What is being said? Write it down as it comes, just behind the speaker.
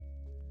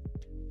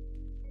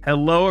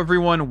Hello,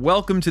 everyone.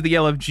 Welcome to the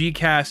LFG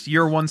Cast,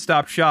 your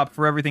one-stop shop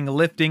for everything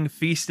lifting,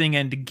 feasting,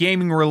 and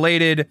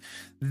gaming-related.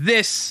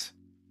 This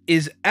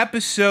is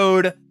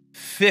episode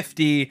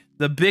 50,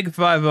 the Big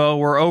 5-0.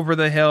 We're over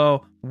the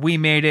hill. We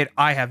made it.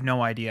 I have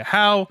no idea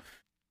how.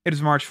 It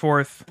is March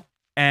 4th,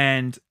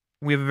 and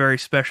we have a very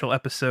special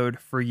episode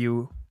for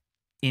you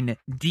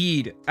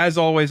indeed. As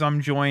always,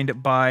 I'm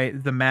joined by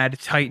the Mad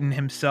Titan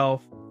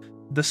himself,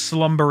 the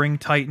slumbering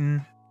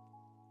Titan.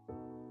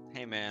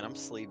 Hey man, I'm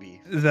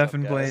sleepy. Zeph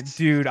Blade.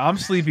 Dude, I'm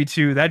sleepy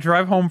too. That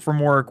drive home from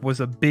work was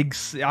a big...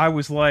 I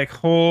was like,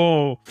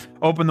 oh,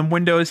 open the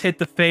windows, hit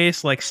the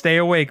face, like, stay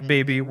awake,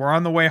 baby. We're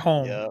on the way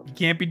home. Yep. You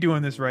can't be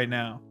doing this right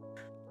now.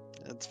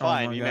 It's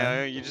fine, you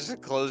know, you just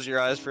close your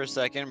eyes for a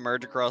second,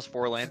 merge across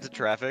 4 lanes of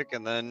traffic,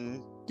 and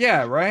then...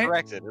 Yeah, right?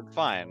 Correct it. It's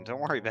fine. Don't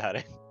worry about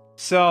it.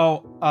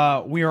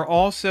 So, we are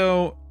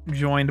also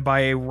joined by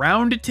a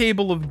round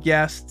table of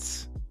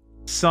guests.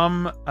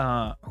 Some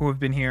who have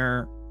been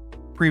here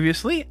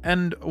previously,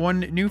 and one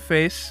new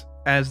face,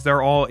 as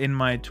they're all in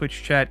my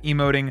Twitch chat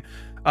emoting.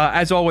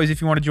 As always, if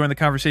you want to join the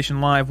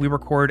conversation live, we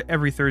record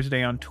every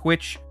Thursday on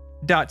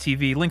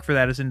twitch.tv. Link for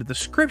that is in the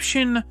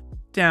description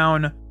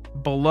down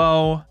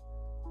below.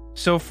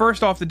 So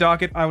first off the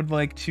docket, I would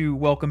like to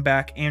welcome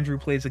back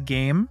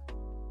AndrewPlaysaGame.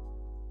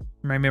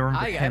 Remember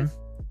him?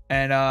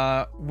 And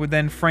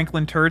then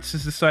FranklinTurtz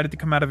has decided to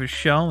come out of his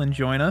shell and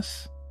join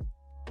us.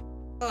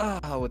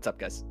 What's up,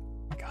 guys?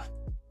 Oh my God.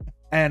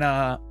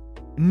 And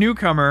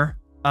newcomer,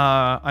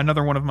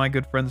 another one of my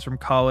good friends from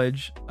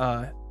college,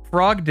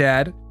 Frog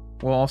Dad,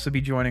 will also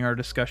be joining our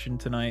discussion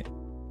tonight.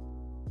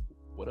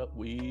 What up,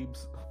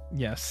 weebs?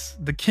 Yes,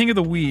 the king of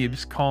the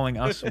weebs calling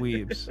us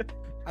weebs.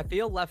 I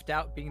feel left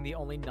out being the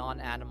only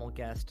non-animal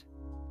guest.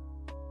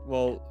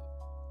 Well,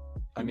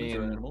 I Humans are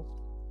mean, animals.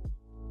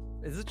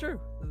 Is it true?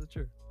 Is it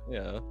true?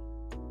 yeah.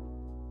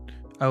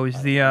 Oh, is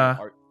the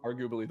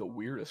arguably the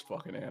weirdest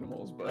fucking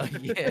animals, but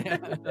Yeah.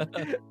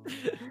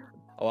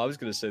 Oh, I was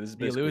gonna say this is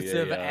The basically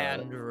elusive a,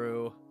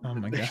 Andrew. oh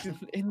my God.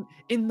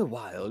 in the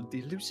wild, the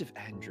elusive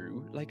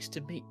Andrew likes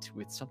to mate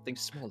with something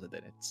smaller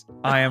than it.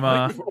 I am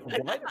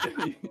what?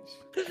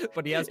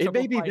 But he has It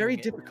may be trouble very finding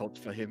it. difficult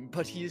for him,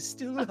 but he is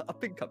still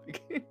up and coming.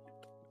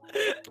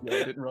 Yeah,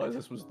 I didn't realize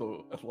this was the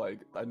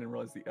I didn't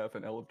realize the F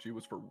and LFG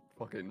was for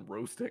fucking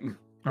roasting.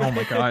 Oh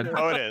my God.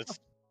 Oh, it is.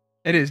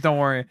 It is. Don't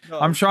worry. No,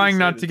 I'm trying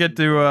not to get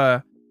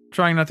to.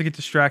 trying not to get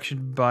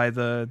distracted by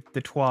the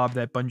twab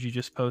that Bungie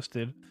just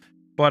posted.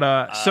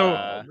 But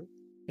so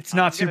it's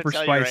not I'm gonna super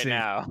tell you right spicy.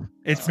 now,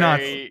 It's not.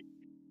 It's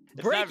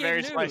not Breaking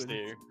very news.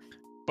 spicy,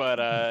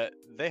 but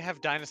they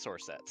have dinosaur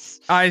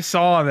sets. I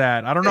saw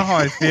that. I don't know how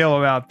I feel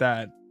about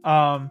that.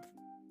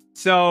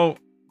 So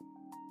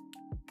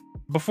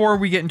before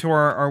we get into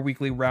our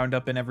weekly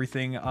roundup and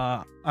everything,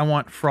 I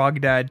want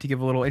Frog Dad to give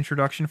a little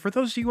introduction for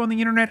those of you on the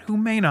internet who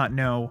may not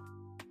know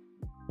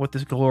what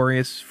this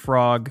glorious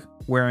frog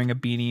wearing a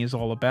beanie is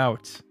all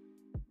about.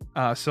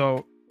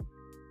 So,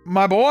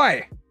 my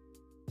boy,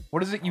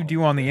 what is it you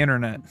do on the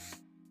internet?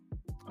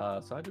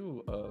 So I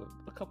do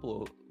a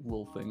couple of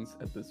little things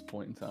at this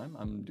point in time.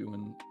 I'm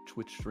doing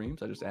Twitch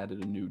streams. I just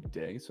added a new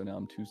day, so now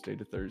I'm Tuesday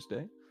to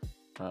Thursday.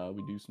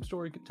 We do some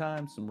story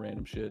time, some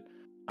random shit,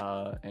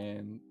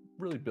 and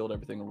really build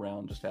everything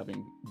around just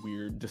having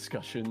weird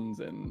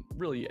discussions, and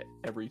really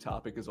every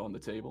topic is on the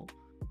table.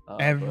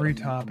 Every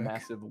but I'm topic. a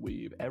massive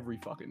weeb. Every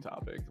fucking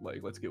topic. Like,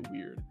 let's get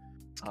weird.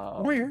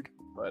 Weird.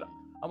 But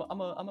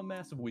I'm a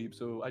massive weeb,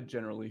 so I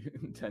generally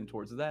tend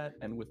towards that.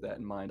 And with that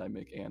in mind, I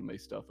make anime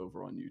stuff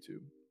over on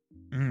YouTube.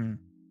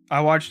 I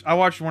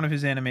watched one of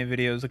his anime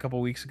videos a couple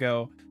weeks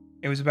ago.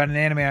 It was about an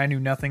anime I knew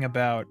nothing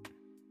about,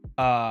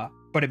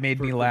 but it made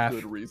me laugh.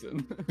 For good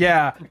reason.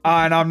 Yeah,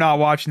 and I'm not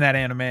watching that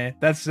anime.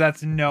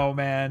 That's no,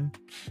 man.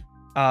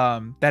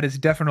 That is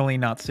definitely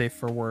not safe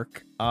for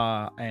work.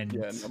 And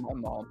Yeah, and my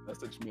mom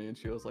messaged me and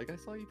she was like, I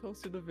saw you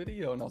posted a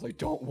video, and I was like,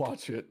 don't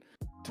watch it.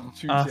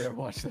 Don't you dare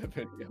watch that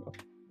video.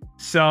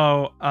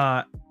 So,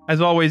 as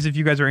always, if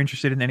you guys are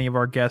interested in any of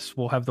our guests,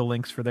 we'll have the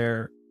links for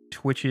their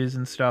Twitches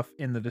and stuff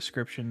in the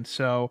description.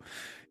 So,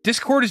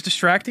 Discord is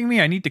distracting me.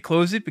 I need to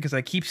close it because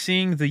I keep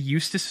seeing the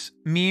Eustace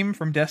meme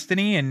from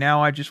Destiny, and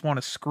now I just want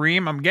to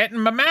scream, I'm getting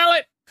my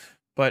mallet!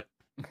 But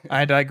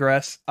I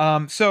digress.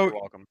 So, You're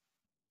welcome.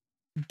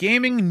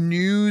 gaming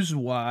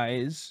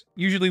news-wise,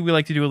 usually we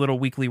like to do a little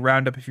weekly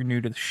roundup if you're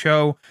new to the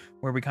show,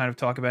 where we kind of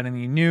talk about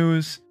any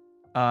news,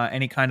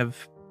 any kind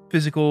of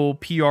physical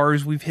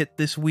PRs we've hit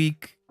this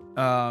week.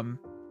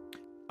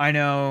 I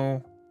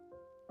know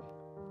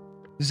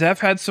Zeph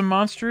had some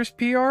monstrous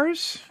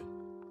PRs.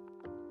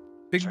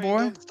 Big Train boy.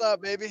 Don't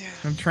stop, baby.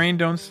 And Train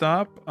Don't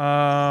Stop.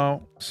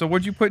 So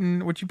what'd you put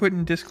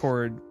in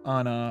Discord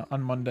on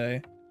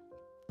Monday?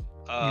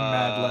 You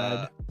mad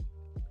lad.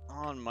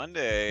 On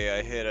Monday,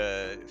 I hit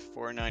a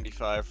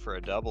 495 for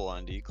a double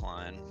on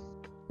decline.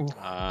 Oof.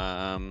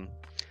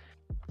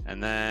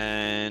 And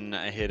then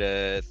I hit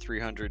a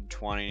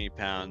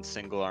 320-pound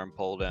single arm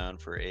pull down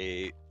for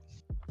 8.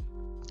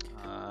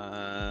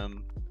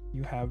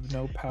 You have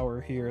no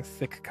power here,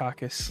 thick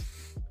caucus.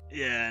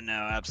 Yeah, no,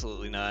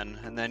 absolutely none.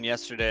 And then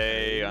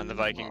yesterday on the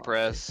Viking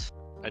press,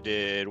 I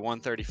did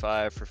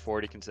 135 for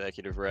 40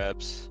 consecutive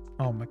reps.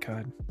 Oh my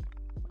god.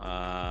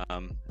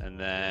 And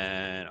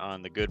then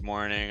on the good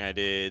morning, I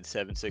did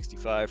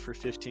 765 for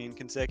 15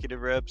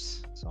 consecutive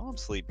reps. So I'm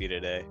sleepy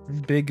today.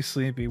 Big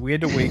sleepy. We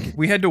had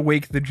to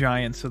wake the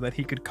giant so that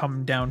he could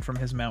come down from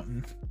his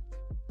mountain.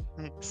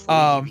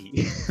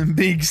 Sleepy.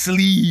 Big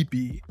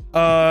sleepy.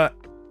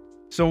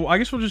 So I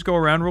guess we'll just go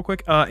around real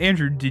quick.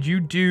 Andrew, did you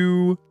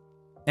do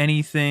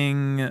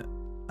anything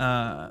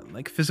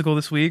like physical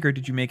this week, or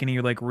did you make any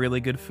like really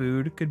good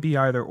food? Could be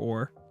either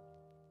or.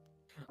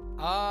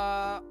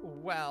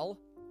 Well,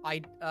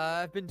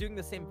 I've been doing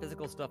the same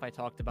physical stuff I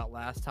talked about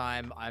last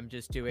time. I'm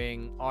just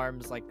doing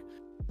arms, like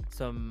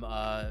some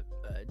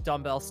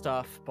dumbbell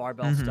stuff,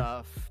 barbell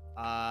stuff.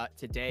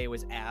 Today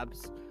was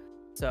abs.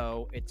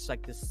 So it's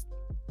like this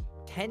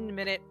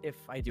 10-minute, if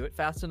I do it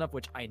fast enough,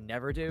 which I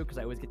never do because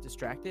I always get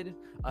distracted.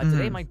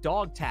 Today my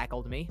dog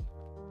tackled me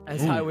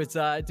as I was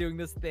doing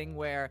this thing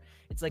where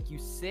it's like you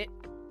sit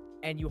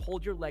and you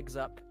hold your legs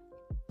up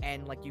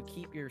and like you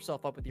keep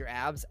yourself up with your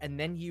abs, and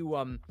then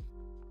you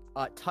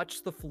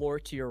touch the floor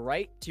to your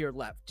right, to your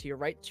left, to your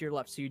right, to your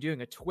left. So you're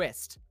doing a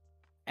twist.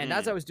 And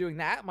as I was doing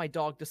that, my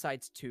dog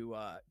decides to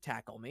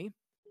tackle me.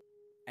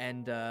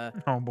 And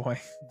oh boy.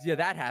 Yeah,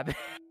 that happened.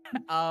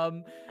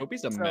 Hope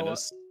he's a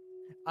menace.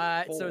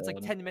 So it's like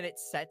 10-minute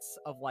sets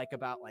of like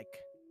about like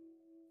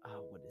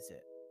what is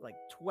it? Like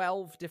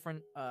 12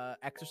 different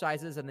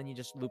exercises, and then you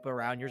just loop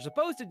around. You're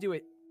supposed to do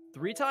it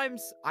 3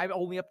 times. I'm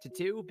only up to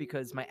 2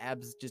 because my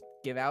abs just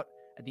give out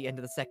at the end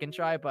of the second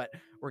try, but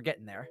we're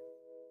getting there.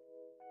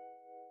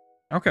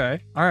 Okay.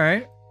 All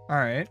right.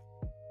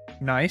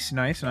 Nice.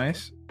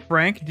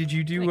 Frank, did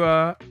you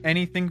do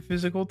anything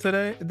physical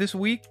this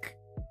week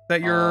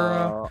that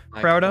you're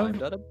proud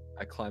of?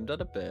 I climbed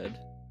out of bed.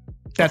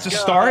 That's a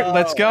start.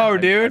 Let's go,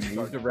 dude. I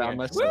moved around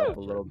myself a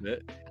little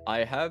bit.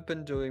 I have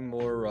been doing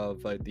more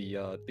of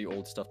the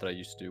old stuff that I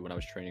used to do when I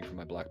was training for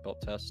my black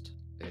belt test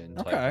in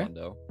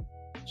Taekwondo.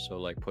 So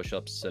like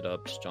push-ups,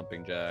 sit-ups,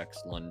 jumping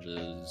jacks,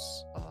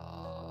 lunges,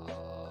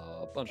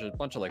 a bunch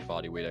of like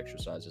body weight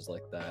exercises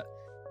like that.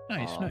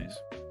 Nice.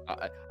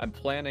 I'm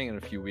planning in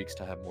a few weeks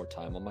to have more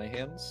time on my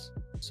hands,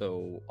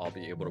 so I'll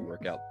be able to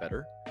work out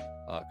better.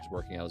 Because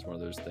working out is one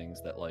of those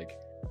things that like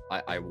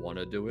I want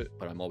to do it,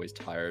 but I'm always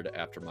tired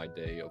after my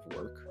day of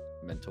work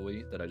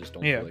mentally that I just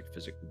don't feel like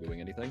physically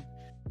doing anything.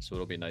 So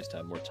it'll be nice to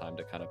have more time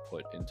to kind of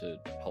put into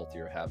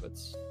healthier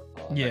habits.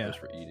 That goes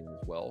for eating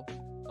as well.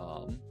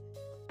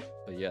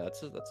 But yeah,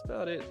 that's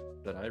about it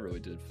that I really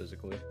did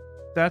physically.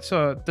 That's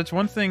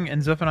one thing,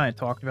 and Zeph and I had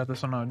talked about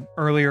this on an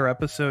earlier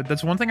episode.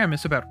 That's one thing I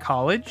miss about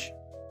college,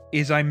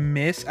 is I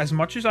miss, as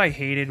much as I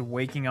hated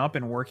waking up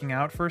and working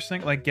out first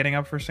thing, like getting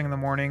up first thing in the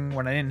morning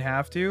when I didn't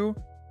have to,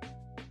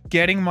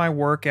 getting my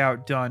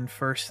workout done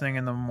first thing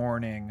in the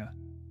morning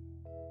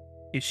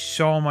is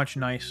so much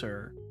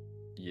nicer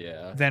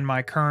than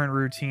my current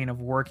routine of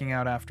working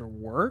out after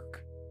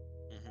work.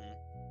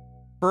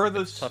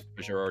 It's tough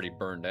because you're already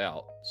burned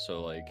out,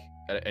 so like,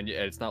 and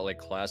it's not like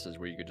classes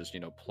where you could just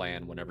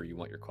plan whenever you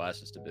want your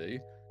classes to be.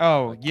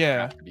 You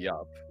have to be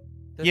up.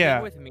 The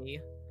thing with me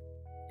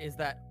is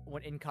that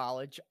when in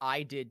college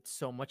I did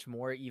so much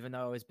more, even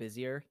though I was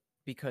busier,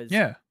 because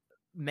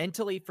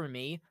mentally for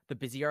me, the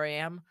busier I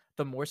am,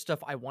 the more stuff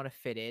I want to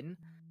fit in.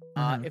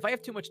 If I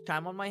have too much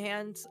time on my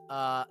hands,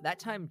 that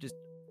time just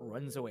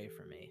runs away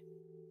from me.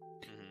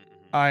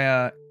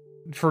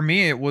 For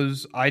me, it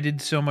was, I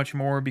did so much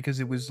more because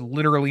it was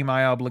literally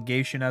my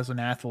obligation as an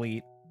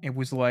athlete. It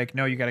was like,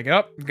 no, you gotta get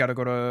up, you gotta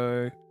go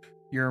to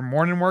your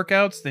morning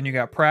workouts, then you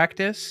got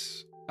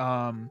practice.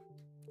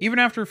 Even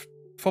after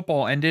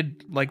football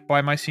ended, like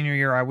by my senior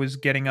year, I was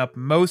getting up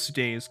most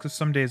days, because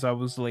some days I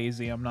was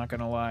lazy, I'm not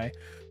gonna lie.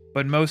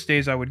 But most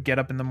days I would get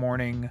up in the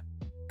morning,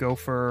 go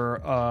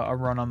for a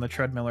run on the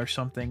treadmill or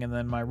something, and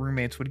then my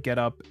roommates would get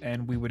up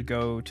and we would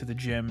go to the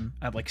gym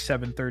at like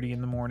 7:30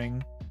 in the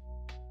morning,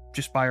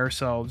 just by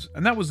ourselves,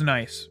 and that was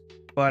nice.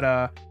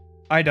 But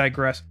I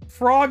digress.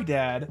 Frog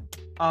Dad,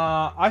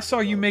 I saw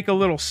you make a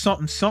little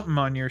something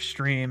on your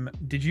stream.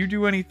 Did you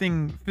do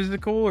anything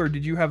physical, or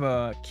did you have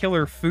a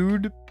killer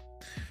food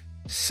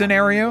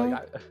scenario?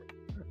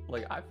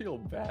 I feel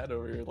bad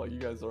over here. Like, you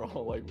guys are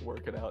all like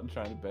working out and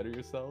trying to better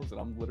yourselves,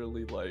 and I'm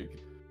literally like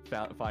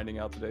finding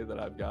out today that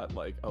I've got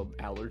like an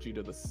allergy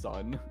to the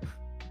sun.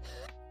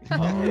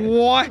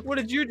 What? What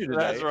did you do today?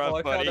 That's rough,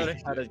 I buddy. found out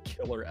I had a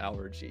killer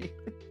allergy.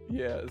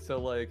 Yeah, so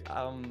like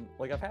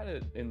I've had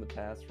it in the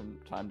past from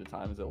time to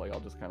time, is that like I'll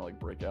just kind of like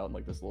break out in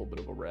like this little bit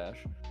of a rash.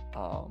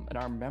 And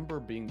I remember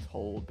being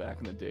told back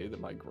in the day that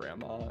my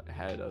grandma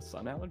had a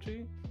sun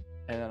allergy,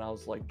 and then I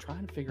was like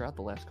trying to figure out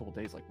the last couple of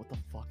days, like, what the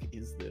fuck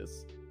is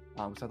this?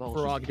 Because I thought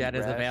Frog Dad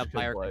is a rash,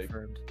 vampire, like,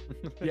 confirmed.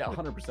 Yeah,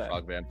 100%.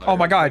 Frog vampire. Oh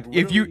my god, Like,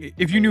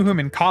 if you knew him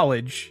in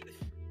college.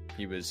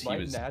 He was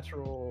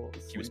natural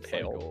he was sleep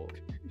pale. cycle.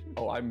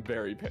 Oh, I'm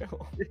very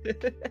pale.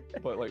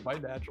 But like my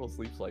natural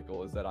sleep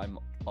cycle is that I'm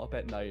up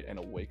at night and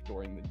awake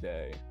during the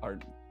day, or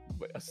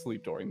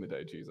asleep during the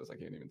day. Jesus, I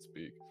can't even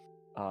speak.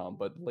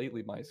 But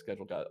lately my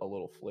schedule got a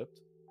little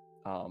flipped,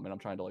 and I'm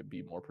trying to like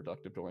be more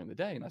productive during the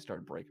day, and I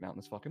started breaking out in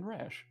this fucking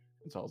rash.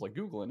 And so I was like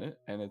Googling it,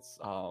 and it's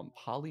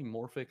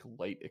polymorphic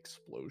light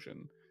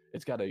explosion.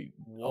 It's got a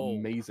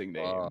amazing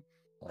name.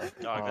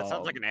 Dog, that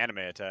sounds like an anime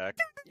attack.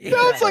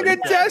 That's like a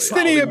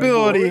Destiny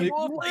ability.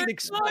 Light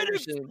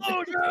explosion.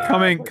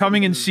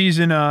 Coming in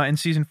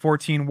season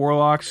 14,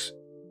 Warlocks,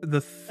 the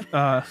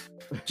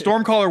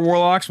Stormcaller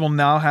Warlocks will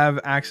now have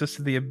access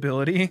to the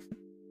ability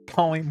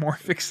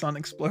polymorphic sun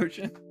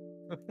explosion.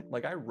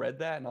 Like I read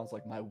that and I was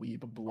like, my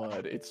weeb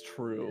blood, it's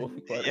true.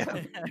 But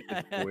Yeah.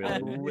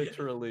 I'm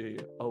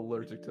literally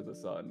allergic to the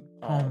sun.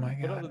 Oh my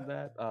But God. other than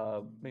that,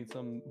 made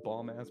some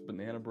bomb ass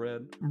banana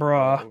bread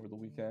Bruh, over the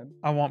weekend.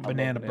 I want I love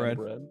banana bread.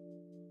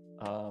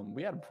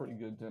 We had a pretty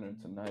good dinner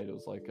tonight. It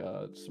was like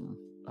some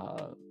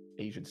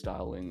Asian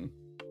styling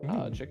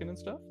Ooh. chicken and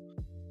stuff.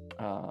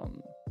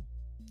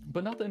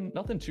 But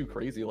nothing too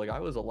crazy. Like I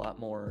was a lot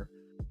more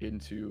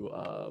into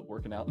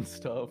working out and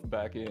stuff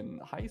back in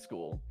high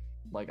school.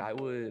 Like I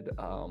would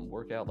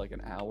work out like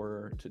an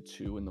hour to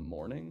 2 in the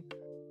morning.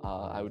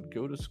 I would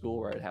go to school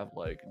where I'd have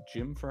like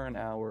gym for an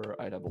hour,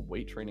 I'd have a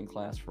weight training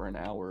class for an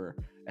hour,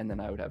 and then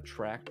I would have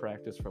track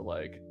practice for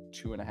like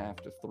 2.5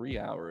 to 3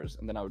 hours,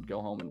 and then I would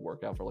go home and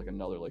work out for like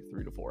another like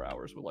 3 to 4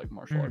 hours with like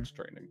martial arts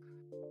training.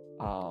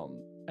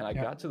 And I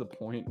got to the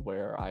point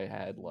where I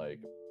had like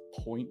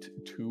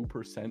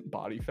 0.2%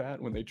 body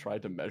fat when they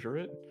tried to measure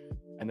it,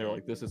 and they're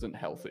like, this isn't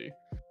healthy.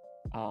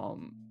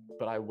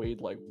 But I weighed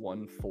like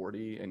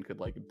 140 and could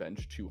like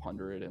bench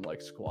 200 and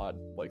like squat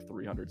like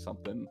 300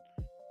 something.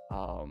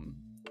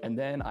 And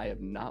then I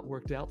have not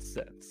worked out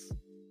since.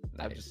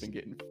 I've just been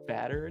getting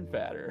fatter and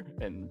fatter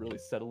and really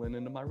settling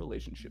into my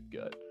relationship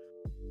gut.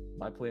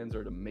 My plans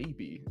are to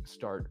maybe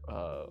start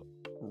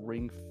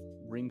Ring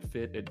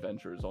Fit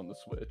Adventures on the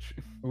Switch.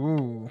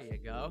 Ooh. There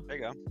you go. There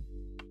you go.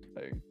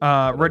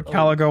 Like, Red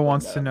Caligo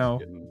wants to know,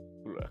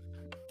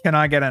 can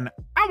I get an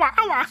owa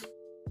owa?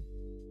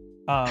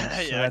 So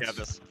Yeah, I got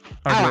this.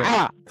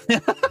 I'll do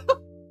it.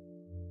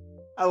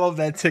 I love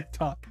that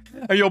TikTok.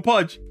 Hey yo,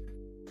 Pudge.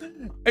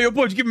 Hey yo,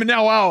 Pudge, give him an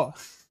ow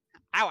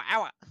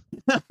Ow,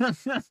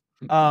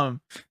 ow.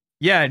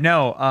 Yeah,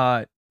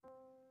 no,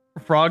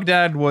 Frog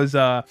Dad was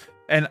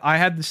and I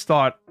had this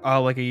thought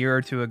like a year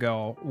or two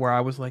ago where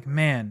I was like,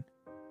 man,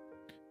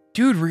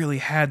 dude really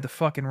had the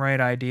fucking right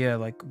idea,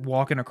 like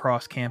walking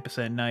across campus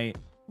at night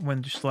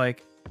when just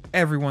like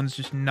everyone's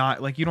just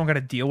not like, you don't got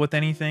to deal with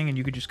anything and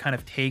you could just kind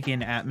of take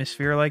in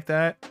atmosphere like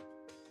that.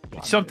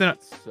 It's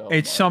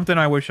something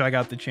I wish I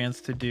got the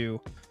chance to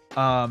do.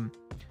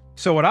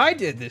 So what I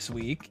did this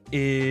week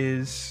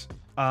is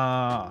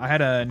I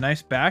had a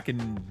nice back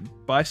and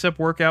bicep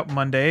workout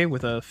Monday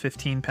with a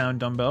 15-pound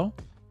dumbbell.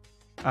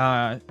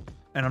 And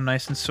I'm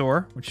nice and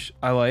sore, which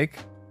I like.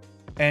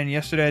 And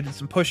yesterday I did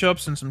some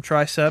push-ups and some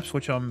triceps,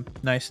 which I'm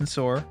nice and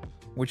sore,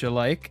 which I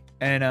like.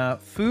 And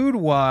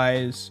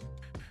food-wise,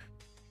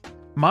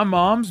 my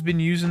mom's been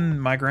using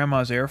my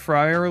grandma's air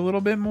fryer a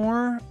little bit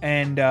more,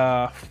 and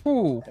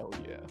whew, Hell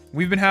yeah.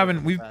 we've been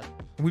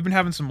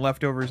having some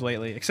leftovers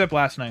lately, except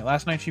last night.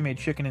 Last night she made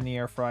chicken in the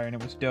air fryer and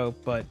it was dope,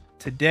 but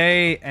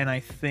today and I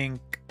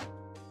think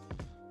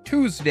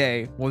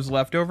Tuesday was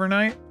leftover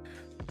night.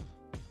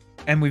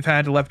 And we've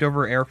had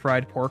leftover air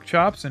fried pork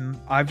chops, and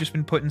I've just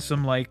been putting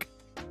some like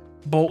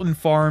Bolton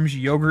Farms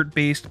yogurt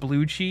based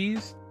blue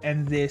cheese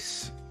and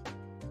this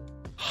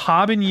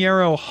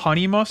habanero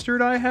honey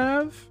mustard I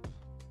have.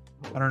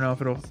 I don't know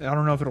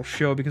if it'll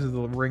show because of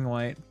the ring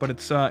light, but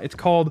it's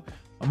called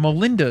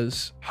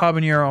Melinda's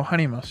habanero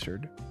honey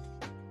mustard.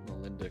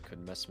 Melinda could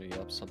mess me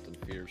up something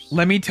fierce.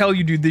 Let me tell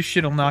you, dude, this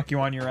shit'll knock you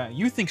on your ass.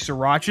 You think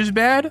sriracha's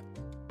bad?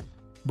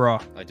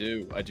 Bruh. I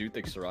do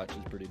think sriracha's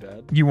pretty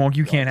bad. You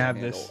can't have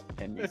this.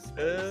 You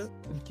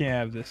can't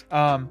have this.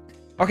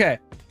 Okay.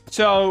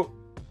 So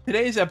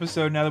today's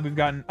episode, now that we've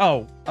gotten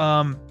I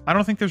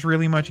don't think there's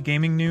really much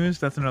gaming news.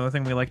 That's another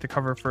thing we like to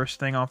cover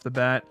first thing off the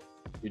bat.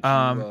 Did you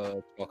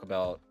talk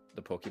about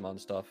the Pokemon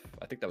stuff?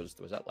 I think was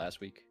that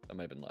last week? That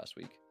might have been last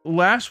week.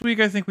 Last week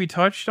I think we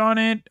touched on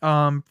it.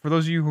 For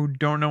those of you who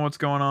don't know what's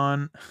going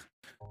on,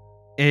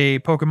 a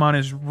Pokemon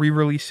is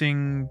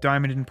re-releasing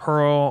Diamond and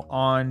Pearl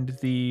on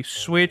the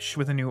Switch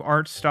with a new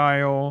art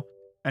style,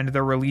 and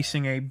they're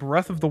releasing a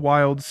Breath of the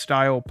Wild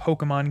style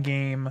Pokemon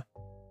game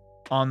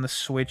on the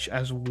Switch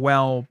as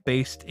well,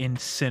 based in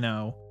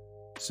Sinnoh.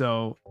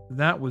 So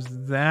that was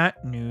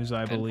that news,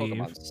 I believe.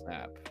 Pokemon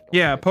Snap.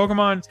 Yeah,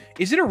 Pokemon.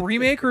 Is it a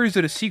remake or is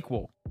it a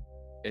sequel?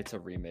 It's a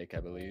remake, I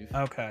believe.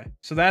 Okay,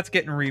 so that's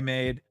getting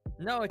remade.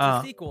 No, it's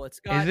a sequel. It's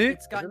got Is it?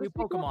 new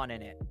Pokemon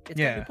in it. It's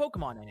Yeah. got new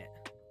Pokemon in it.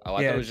 Oh,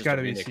 I Yeah, thought it it's was just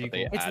gotta a be a remake, but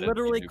they sequel. It's added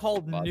literally new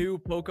called Pokemon. New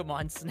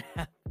Pokemon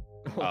Snap.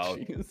 Oh,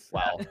 jeez.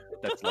 wow,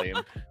 that's lame.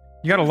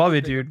 You gotta love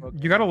it, dude.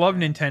 You gotta love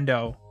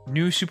Nintendo.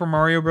 New Super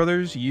Mario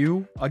Brothers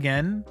U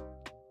again.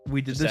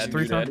 We did Just this add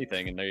 3 new to times.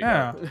 anything, and there you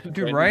Yeah, go. dude,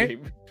 Brand new right?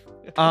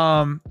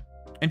 game.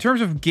 In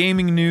terms of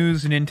gaming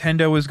news,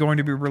 Nintendo is going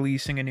to be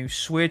releasing a new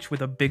Switch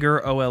with a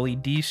bigger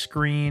OLED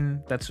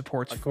screen that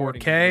supports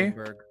According to 4K.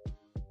 Bloomberg.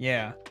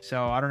 Yeah,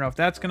 so I don't know if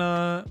that's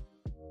gonna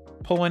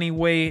pull any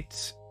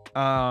weight.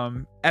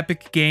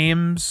 Epic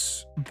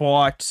Games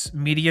bought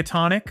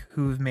Mediatonic,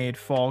 who've made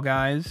Fall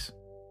Guys.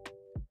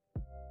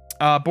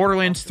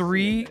 Borderlands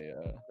 3.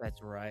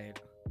 That's right.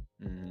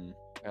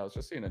 I was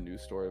just seeing a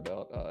news story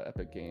about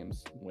Epic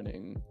Games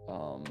winning,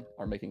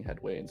 are making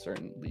headway in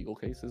certain legal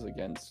cases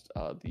against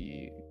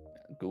the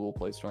Google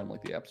Play Store and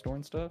like the App Store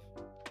and stuff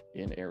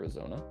in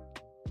Arizona.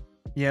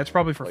 Yeah, it's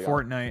probably for Like,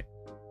 Fortnite.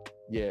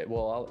 Yeah,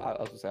 well, I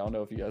was gonna say, I don't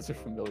know if you guys are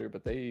familiar,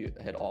 but they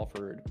had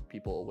offered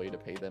people a way to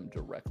pay them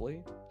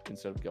directly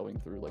instead of going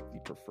through like the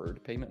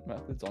preferred payment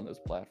methods on those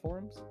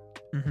platforms,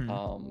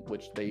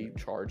 which they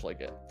charge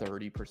like a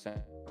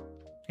 30%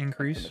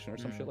 Increase commission or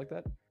some shit like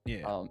that.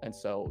 Yeah. And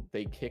so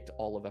they kicked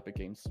all of Epic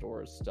Games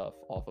Store's stuff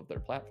off of their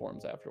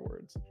platforms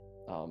afterwards.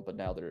 But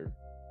now they're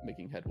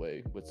making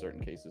headway with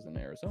certain cases in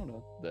Arizona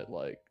that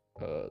like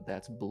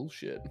that's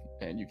bullshit,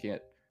 and you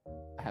can't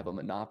have a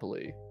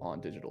monopoly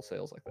on digital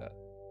sales like that.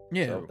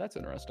 Yeah. So that's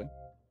interesting.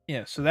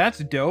 Yeah, so that's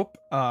dope.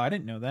 I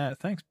didn't know that.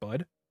 Thanks,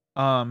 bud.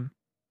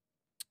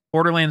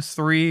 Borderlands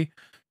 3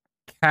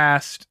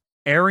 cast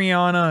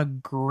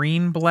Ariana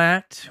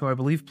Greenblatt, who I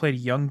believe played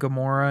young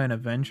Gamora in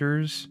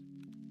Avengers.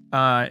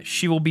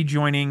 She will be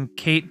joining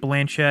Kate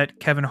Blanchett,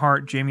 Kevin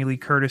Hart, Jamie Lee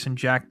Curtis, and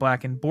Jack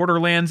Black in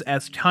Borderlands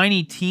as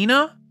Tiny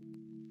Tina.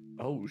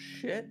 Oh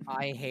shit!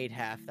 I hate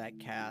half that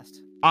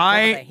cast.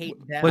 I hate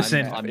them.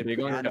 listen. I'm big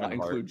on Not Kevin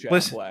include Hart. Jack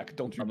Listen, Black.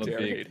 Don't you I'm a dare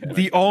big- hate him.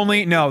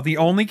 The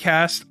only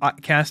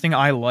casting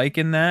I like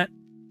in that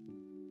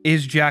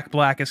is Jack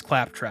Black as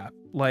Claptrap.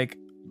 Like,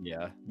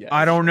 Yeah.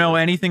 I don't know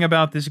anything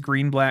about this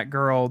Greenblatt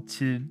girl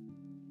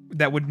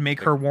that would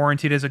make her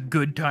warranted as a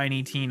good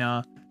Tiny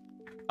Tina.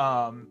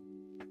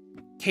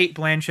 Kate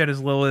Blanchett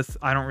as Lilith.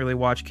 I don't really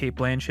watch Kate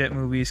Blanchett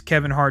movies.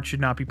 Kevin Hart should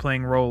not be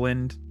playing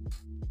Roland.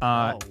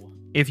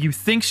 If you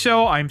think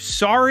so, I'm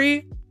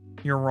sorry.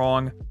 You're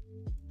wrong.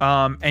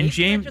 And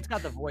James just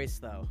got the voice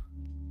though.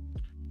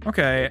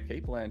 Okay.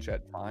 Kate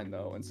Blanchett, fine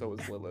though, and so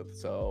is Lilith.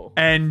 So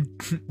And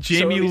So at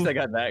Jamie least I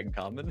got that in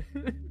common.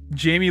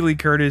 Jamie Lee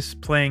Curtis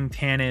playing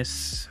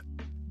Tannis.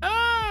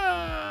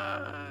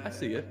 I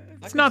see it.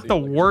 It's not the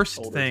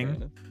worst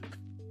thing.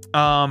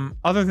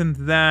 Other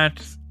than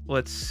that,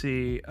 let's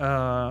see.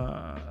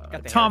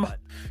 Tom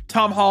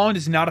Holland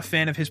is not a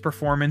fan of his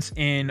performance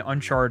in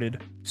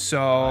Uncharted, so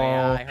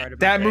I heard about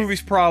that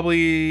movie's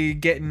probably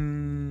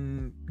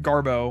getting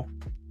Garbo.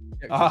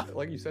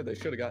 Like you said, they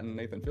should have gotten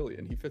Nathan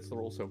Fillion. He fits the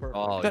role so perfect.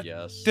 Oh That-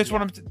 yes. That's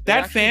what I'm. They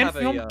That actually fan have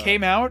film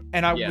came out,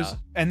 and I yeah. was,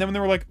 and then when they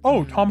were like,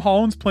 "Oh, Tom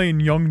Holland's playing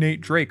young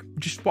Nate Drake,"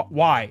 just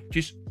why?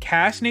 Just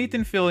cast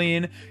Nathan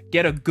Fillion,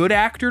 get a good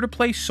actor to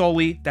play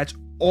Sully. That's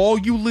all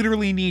you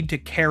literally need to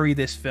carry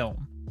this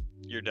film.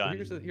 You're Well, done.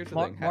 here's the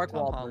Mark- thing. Have Mark Tom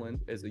Wahlberg. Holland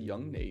as a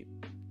young Nate,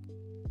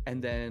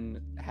 and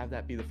then have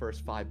that be the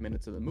first 5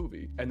 minutes of the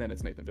movie, and then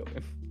it's Nathan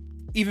Fillion.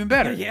 Even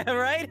better. Yeah,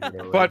 right.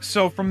 But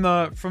so from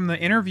the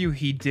interview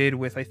he did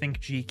with, I think,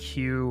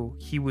 GQ,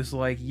 he was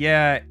like,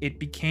 yeah, it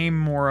became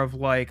more of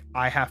like,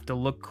 I have to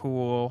look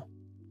cool,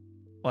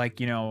 like,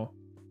 you know,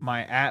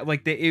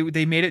 like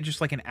they made it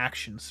just like an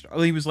action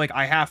star. He was like,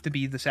 I have to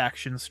be this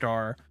action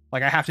star,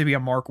 like I have to be a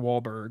Mark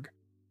Wahlberg,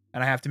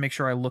 and I have to make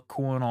sure I look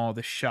cool in all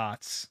the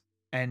shots.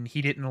 And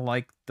he didn't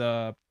like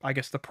the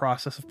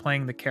process of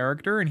playing the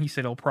character, and he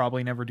said he'll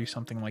probably never do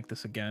something like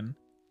this again.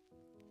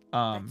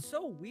 That's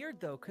so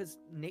weird though, because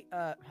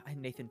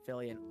Nathan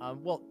Fillion.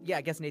 Well, yeah,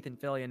 I guess Nathan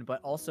Fillion,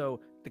 but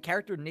also the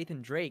character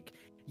Nathan Drake.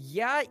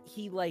 Yeah,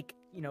 he like,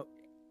 you know,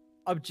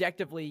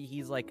 objectively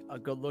he's like a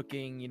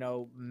good-looking, you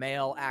know,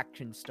 male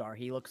action star.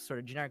 He looks sort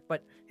of generic,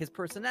 but his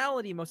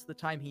personality most of the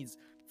time he's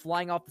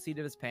flying off the seat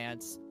of his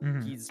pants.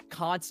 Mhm. He's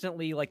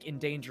constantly like in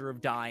danger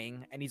of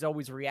dying, and he's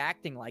always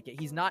reacting like it.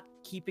 He's not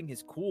keeping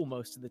his cool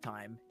most of the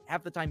time.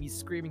 Half the time he's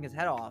screaming his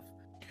head off.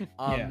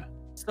 Yeah.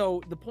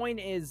 So the point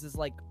is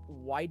like,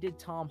 why did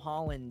Tom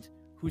Holland,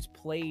 who's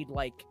played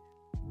like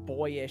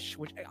boyish,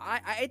 which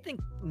I think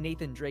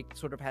Nathan Drake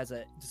sort of has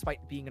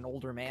despite being an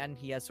older man,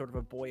 he has sort of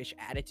a boyish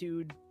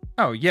attitude.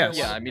 Oh yes.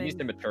 Yeah, I mean he's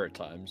immature at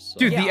times. So.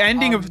 Dude, Yeah,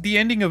 the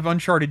ending of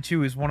Uncharted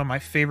 2 is one of my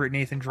favorite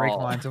Nathan Drake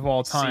lines of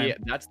all time. See,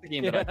 that's the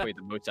game that I played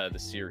the most out of the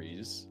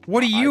series.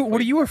 What are you I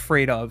played-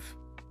 afraid of?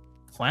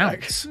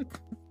 Clowns.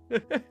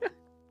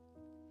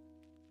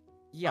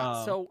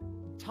 Yeah, so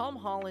Tom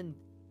Holland,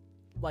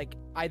 like,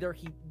 either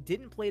he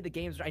didn't play the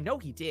games, or I know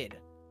he did.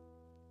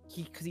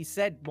 Because he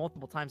said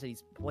multiple times that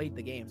he's played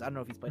the games. I don't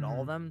know if he's played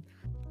all of them.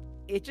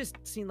 It just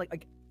seemed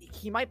like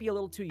he might be a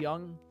little too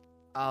young,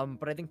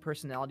 but I think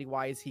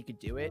personality-wise he could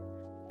do it.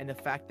 And the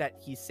fact that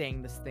he's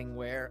saying this thing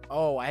where,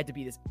 oh, I had to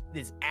be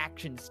this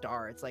action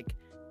star. It's like,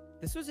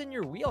 this was in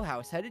your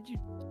wheelhouse. How did you?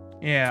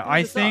 Yeah, screw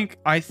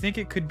I this think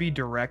it could be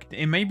direct.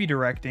 It may be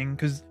directing,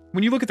 because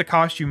when you look at the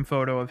costume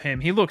photo of him,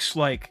 he looks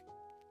like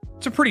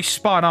it's a pretty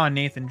spot on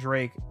Nathan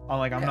Drake.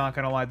 I'm not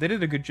gonna lie, they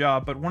did a good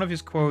job. But one of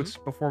his quotes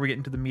before we get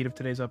into the meat of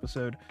today's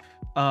episode,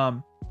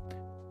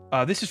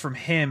 this is from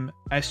him.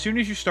 As soon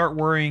as you start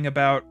worrying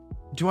about,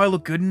 do I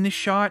look good in this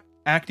shot?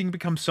 Acting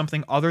becomes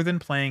something other than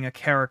playing a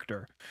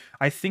character.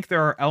 I think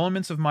there are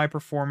elements of my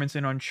performance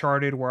in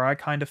Uncharted where I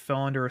kind of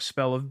fell under a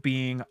spell of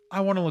being,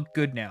 I want to look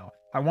good now.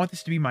 I want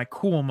this to be my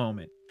cool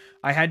moment.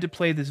 I had to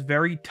play this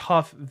very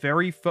tough,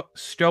 very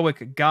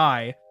stoic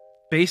guy,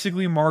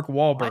 basically Mark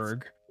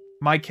Wahlberg.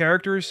 My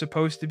character is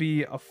supposed to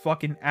be a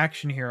fucking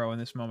action hero in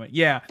this moment.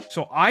 Yeah,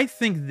 so I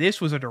think this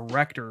was a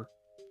director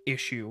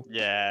issue,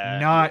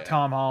 not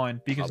Tom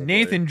Holland, because probably.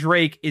 Nathan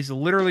Drake is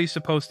literally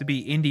supposed to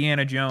be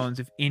Indiana Jones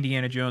if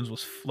Indiana Jones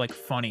was like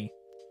funny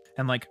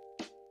and like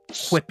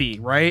quippy,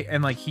 right?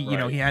 And like he, you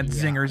know, he had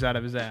zingers out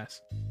of his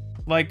ass.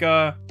 Like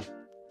half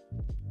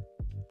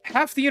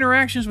the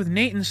interactions with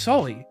Nate and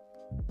Sully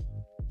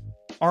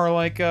are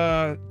like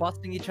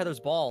busting each other's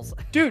balls.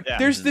 Dude,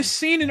 there's this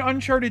scene in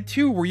Uncharted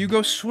 2 where you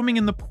go swimming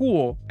in the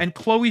pool and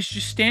Chloe's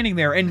just standing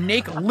there and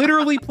Nate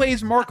literally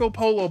plays Marco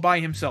Polo by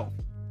himself.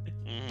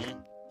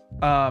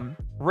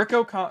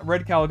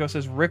 Red Calico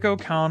says Rick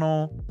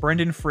O'Connell,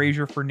 Brendan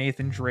Fraser for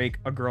Nathan Drake,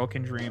 A Girl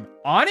Can Dream.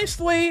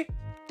 Honestly,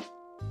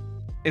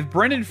 if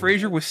Brendan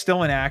Fraser was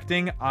still in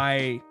acting,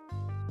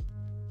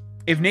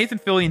 if Nathan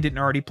Fillion didn't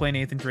already play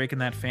Nathan Drake in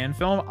that fan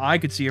film, I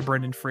could see a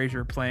Brendan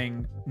Fraser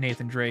playing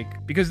Nathan Drake,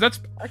 because that's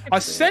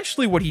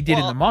essentially what he did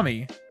in The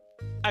Mummy.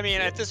 I mean,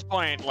 at this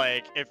point,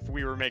 like, if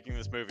we were making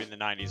this movie in the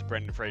 90s,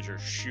 Brendan Fraser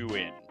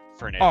shoo-in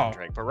for Nathan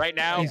Drake. But right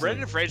now,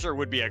 Brendan Fraser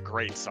would be a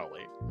great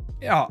Sully.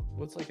 Yeah.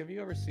 What's like, have you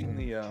ever seen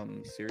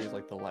the series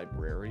like The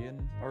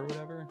Librarian or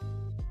whatever?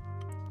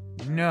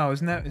 No, is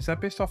that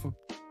based off of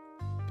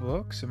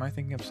books? Am I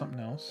thinking of something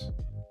else?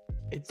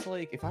 It's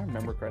like, if I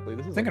remember correctly,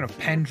 this is thinking like of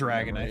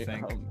Pendragon, I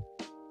think.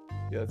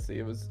 Yeah, let's see.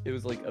 It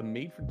was like a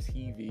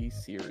made-for-TV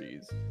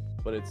series,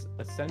 but it's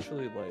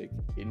essentially like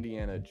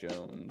Indiana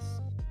Jones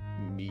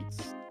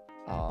meets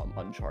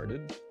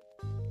Uncharted.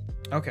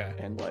 Okay.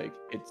 And like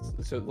it's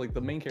so like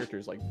the main character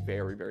is like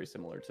very, very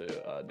similar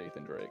to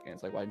Nathan Drake, and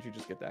it's like, why didn't you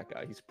just get that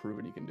guy? He's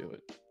proven he can do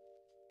it.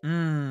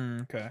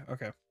 Okay.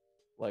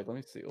 Like, let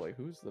me see. Like,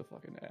 who's the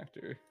fucking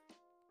actor?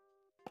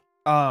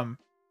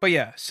 But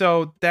yeah.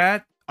 So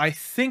that, I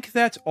think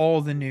that's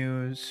all the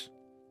news.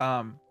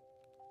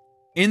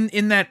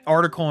 In that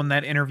article, in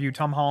that interview,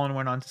 Tom Holland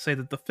went on to say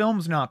that the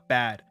film's not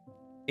bad.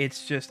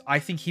 It's just, I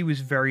think he was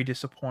very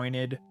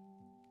disappointed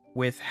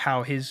with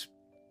how his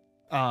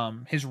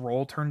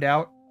role turned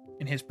out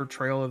in his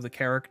portrayal of the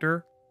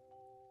character.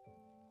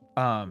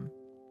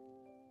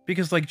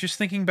 Because like, just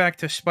thinking back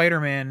to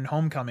Spider-Man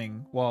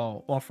Homecoming,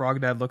 while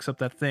Frog Dad looks up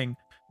that thing,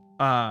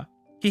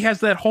 he has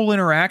that whole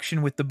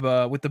interaction with the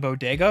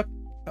bodega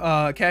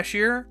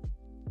cashier,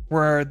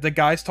 where the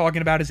guy's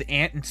talking about his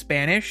aunt in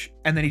Spanish,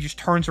 and then he just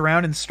turns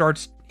around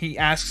and he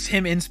asks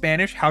him in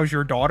Spanish, "How's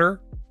your daughter?"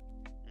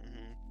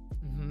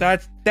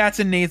 That's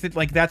a Nathan,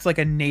 like, that's like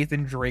a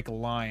Nathan Drake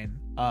line.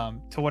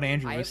 To what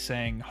Andrew was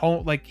saying,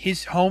 like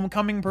his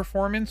Homecoming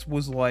performance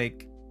was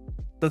like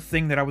the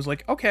thing that I was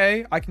like,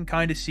 okay, I can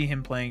kind of see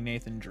him playing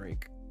Nathan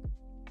Drake.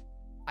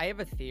 I have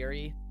a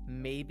theory.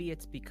 Maybe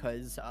it's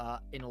because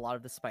in a lot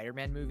of the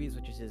Spider-Man movies,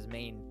 which is his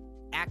main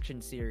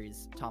action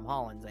series, Tom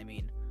Holland's, I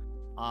mean,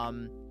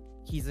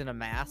 he's in a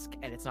mask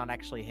and it's not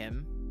actually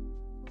him.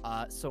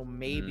 So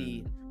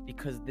maybe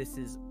because this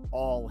is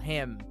all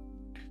him,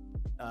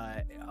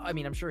 I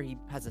mean, I'm sure he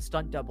has a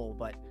stunt double,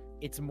 but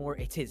it's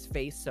his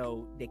face,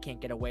 so they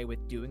can't get away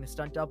with doing a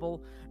stunt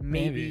double.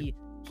 Maybe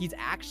he's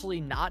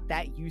actually not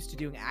that used to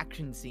doing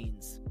action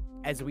scenes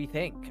as we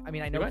think. I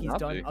mean, I know he's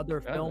done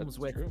other films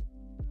with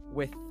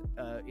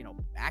you know,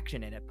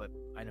 action in it, but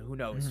I know who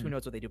knows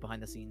what they do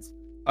behind the scenes.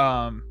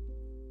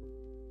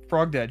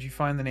 Frog Dad, did you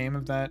find the name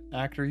of that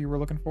actor you were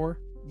looking for?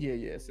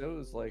 Yeah. So it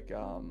was like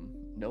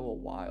Noah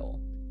Weil,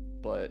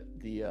 but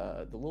the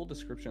little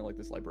description of like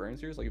this Librarian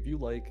series, like if you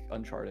like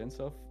Uncharted and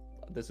stuff,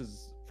 this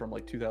is from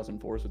like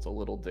 2004, so it's a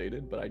little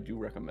dated, but I do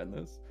recommend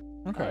this.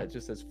 Okay. It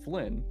just says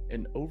Flynn,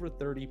 an over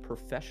 30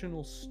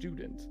 professional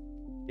student,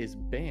 is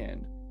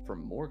banned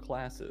from more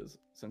classes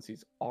since he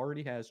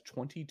already has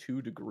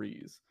 22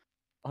 degrees.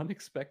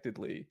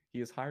 Unexpectedly, he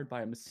is hired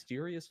by a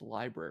mysterious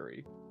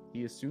library.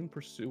 He is soon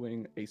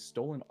pursuing a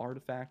stolen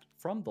artifact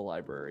from the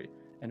library,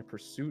 and a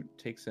pursuit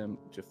takes him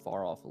to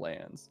far-off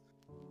lands.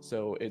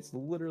 So it's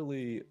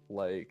literally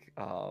like,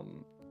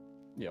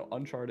 you know,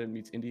 Uncharted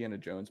meets Indiana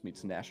Jones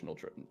meets National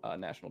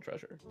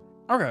Treasure.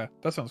 Okay,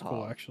 that sounds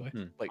cool, actually.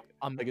 Like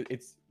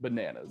it's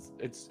bananas.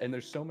 And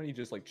there's so many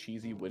just like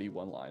cheesy, witty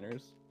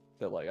one-liners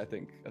that like I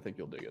think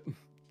you'll dig it.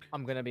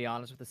 I'm gonna be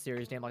honest, with a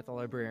series name like The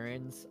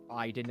Librarians,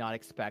 I did not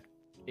expect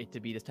it to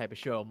be this type of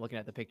show. I'm looking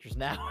at the pictures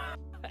now,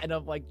 and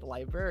I'm like, The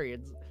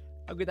Librarians.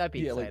 How could that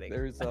be exciting?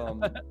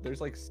 Like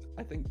there's like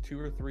I think 2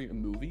 or 3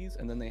 movies,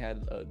 and then they had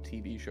a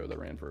TV show that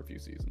ran for a few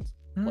seasons.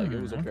 Like it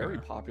was a very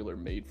popular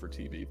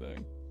made-for-TV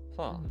thing.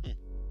 Huh. It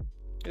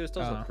does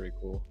look pretty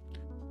cool.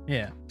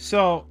 Yeah.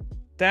 So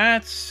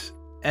that's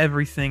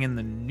everything in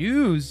the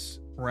news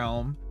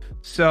realm.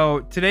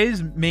 So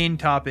today's main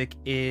topic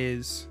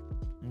is,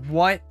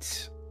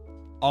 what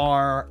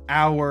are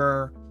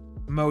our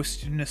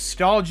most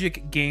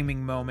nostalgic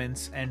gaming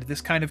moments? And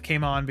this kind of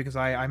came on because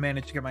I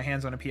managed to get my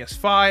hands on a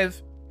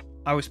PS5.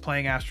 I was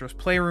playing Astro's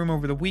Playroom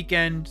over the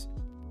weekend.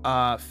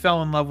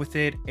 Fell in love with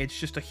it. It's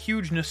just a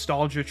huge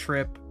nostalgia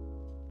trip.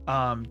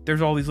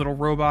 There's all these little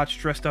robots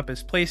dressed up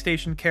as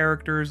PlayStation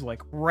characters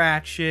like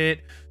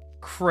Ratchet,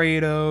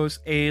 Kratos,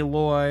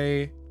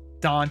 Aloy,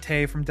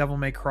 Dante from Devil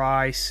May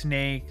Cry,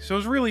 Snake. So it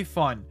was really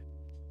fun.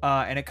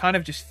 And it kind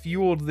of just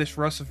fueled this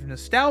rush of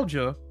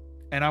nostalgia.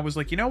 And I was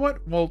like, you know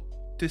what? Well,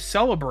 to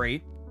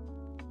celebrate,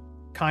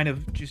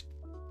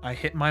 I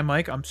hit my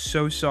mic. I'm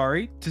so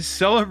sorry. To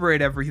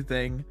celebrate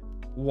everything,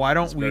 why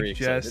don't we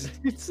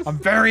just... I'm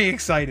very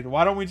excited.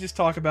 Why don't we just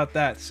talk about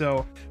that?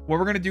 So what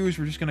we're going to do is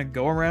we're just going to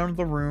go around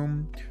the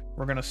room.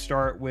 We're going to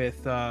start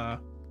with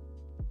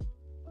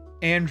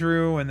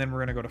Andrew, and then we're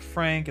going to go to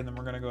Frank, and then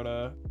we're going to go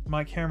to...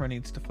 My camera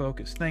needs to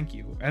focus. Thank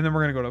you. And then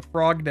we're going to go to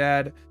Frog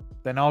Dad,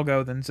 then I'll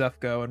go, then Zeph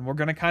go, and we're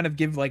going to kind of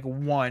give like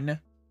one,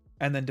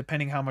 and then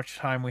depending how much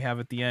time we have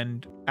at the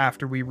end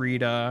after we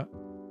read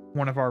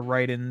one of our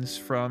write-ins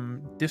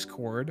from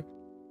Discord,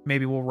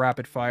 maybe we'll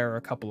rapid fire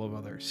a couple of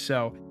others.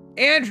 So,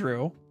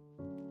 Andrew,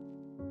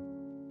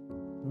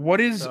 what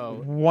is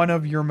one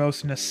of your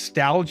most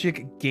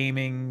nostalgic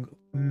gaming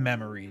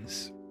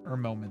memories or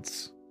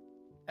moments?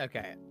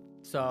 Okay,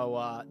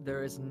 so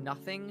there is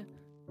nothing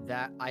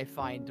that I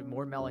find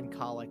more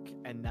melancholic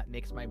and that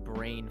makes my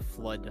brain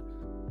flood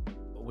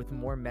with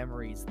more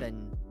memories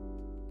than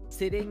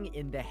sitting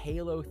in the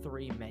Halo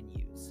 3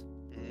 menus.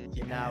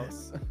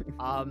 Yes.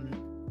 Now,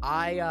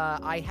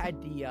 I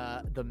had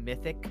the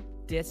Mythic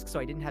disc, so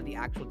I didn't have the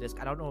actual disc.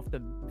 I don't know if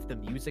the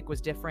music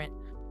was different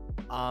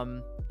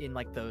in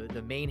like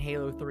the main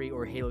Halo 3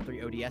 or Halo 3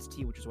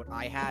 ODST, which is what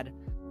I had.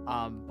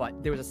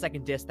 But there was a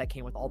second disc that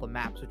came with all the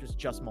maps, which was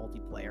just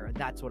multiplayer, and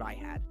that's what I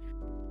had.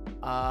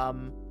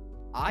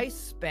 I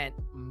spent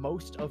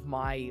most of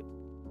my,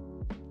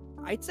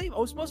 I'd say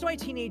most of my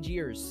teenage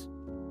years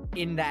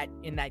in that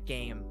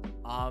game.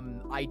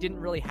 I didn't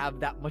really have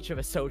that much of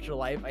a social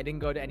life. I didn't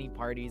go to any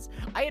parties.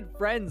 I had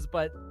friends,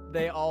 but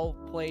they all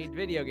played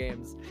video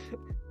games.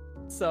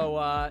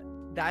 So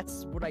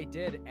that's what I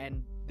did,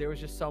 and there was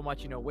just so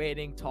much,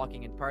 waiting,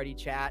 talking in party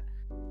chat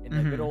in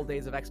the good old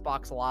days of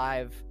Xbox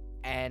Live,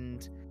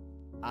 and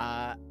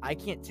I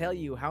can't tell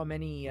you how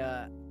many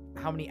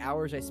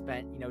hours I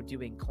spent,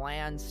 doing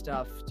clan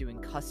stuff, doing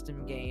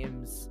custom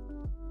games,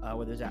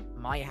 whether it's at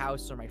my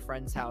house or my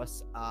friend's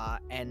house,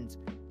 and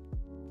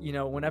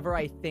whenever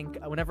I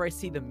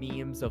see the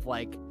memes of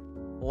like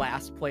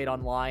last played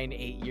online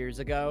 8 years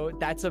ago,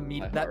 that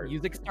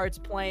music starts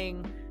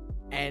playing,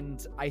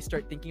 and I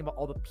start thinking about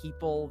all the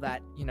people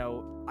that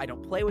I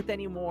don't play with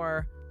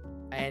anymore.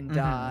 And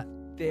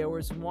there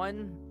was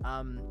one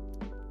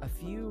a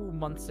few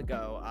months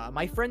ago,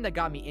 my friend that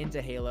got me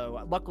into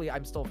Halo, luckily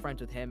I'm still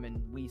friends with him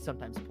and we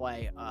sometimes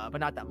play, but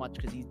not that much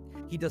because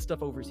he does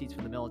stuff overseas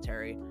from the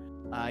military.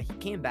 He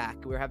came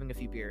back, we were having a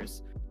few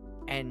beers,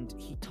 and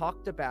he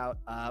talked about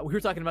we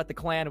were talking about the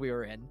clan we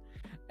were in,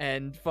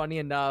 and funny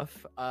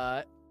enough,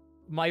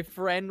 my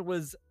friend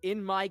was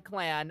in my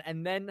clan,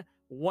 and then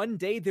one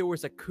day there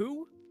was a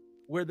coup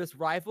where this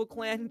rival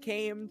clan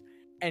came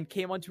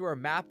onto our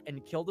map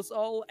and killed us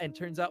all, and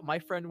turns out my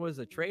friend was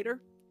a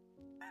traitor.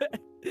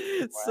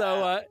 Wow.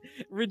 So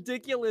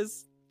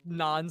ridiculous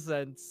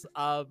nonsense,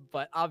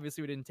 but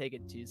obviously we didn't take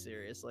it too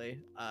seriously,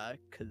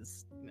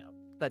 because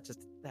that's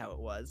just how it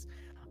was.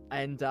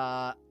 And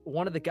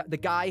one of the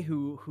guy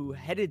who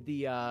headed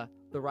the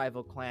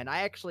rival clan,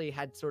 I actually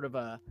had sort of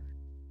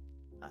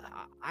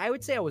I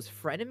would say I was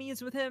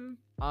frenemies with him.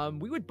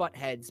 We would butt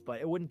heads,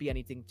 but it wouldn't be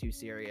anything too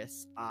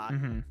serious.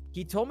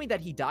 He told me that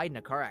he died in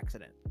a car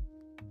accident,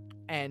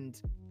 and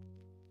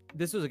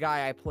this was a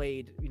guy I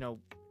played,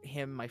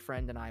 him, my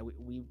friend, and I,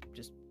 we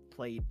just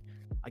played,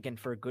 again,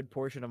 for a good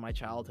portion of my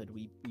childhood.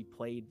 We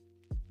played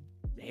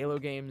Halo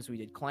games, we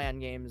did clan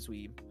games,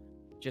 we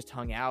just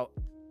hung out,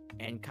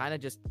 and kind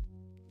of just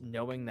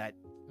knowing that,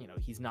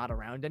 he's not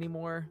around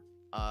anymore.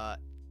 I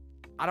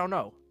don't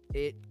know.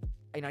 I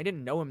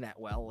didn't know him that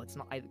well. It's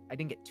not, I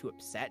didn't get too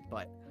upset,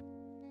 but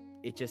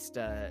it just,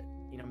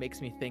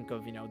 makes me think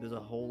of, there's a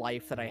whole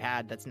life that I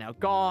had that's now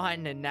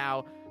gone, and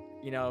now,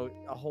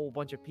 a whole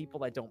bunch of people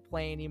that don't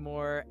play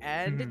anymore,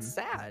 and it's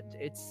sad.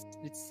 It's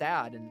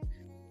sad, and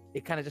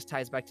it kind of just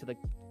ties back to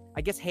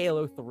I guess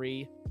Halo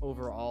 3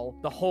 overall.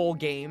 The whole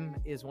game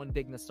is one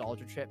big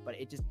nostalgia trip, but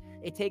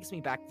it takes me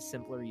back to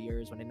simpler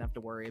years when I didn't have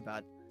to worry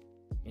about,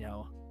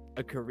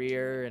 a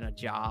career and a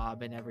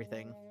job and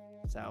everything.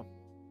 So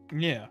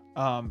yeah.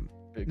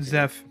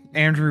 Zeph,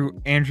 Andrew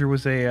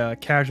was a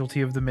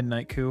casualty of the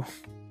midnight coup.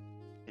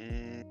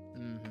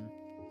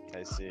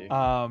 I see.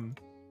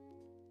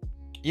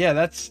 Yeah,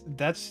 that's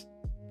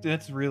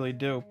really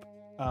dope.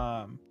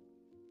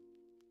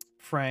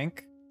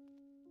 Frank,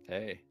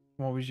 hey,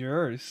 what was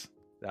yours?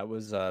 That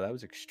was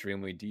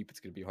extremely deep. It's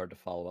gonna be hard to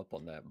follow up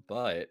on that,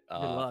 but good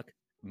luck.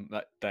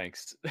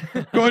 Thanks.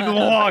 Good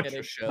luck.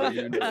 Good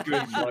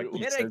luck.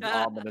 He said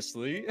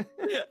ominously.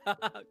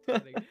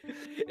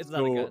 It's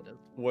not a contest.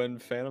 When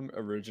Phantom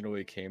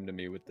originally came to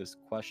me with this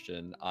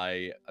question,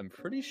 I'm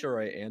pretty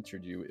sure I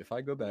answered you. If I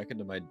go back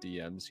into my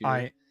DMs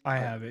here, I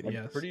have it.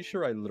 I'm pretty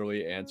sure I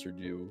literally answered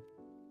you.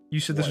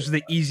 You said this was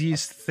the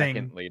easiest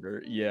thing.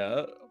 Later,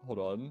 yeah. Hold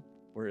on.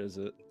 Where is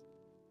it?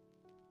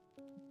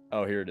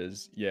 Oh, here it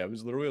is. Yeah, it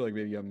was literally like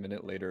maybe a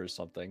minute later or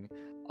something.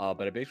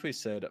 But I basically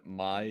said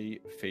my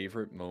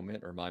favorite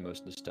moment or my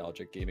most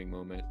nostalgic gaming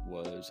moment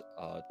was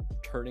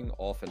turning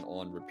off and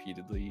on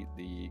repeatedly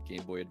the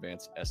Game Boy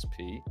Advance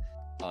SP.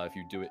 If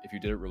you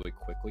did it really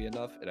quickly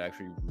enough, it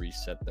actually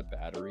reset the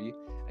battery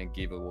and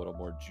gave it a little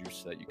more juice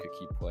so that you could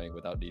keep playing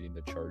without needing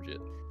to charge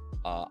it.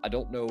 I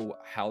don't know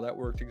how that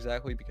worked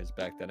exactly because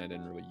back then I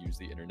didn't really use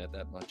the internet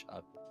that much.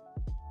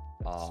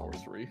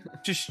 Sorcery.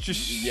 Just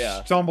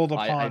Yeah, stumbled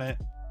upon it.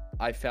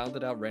 I found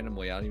it out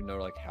randomly. I don't even know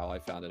like how I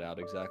found it out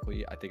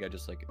exactly. I think I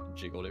just like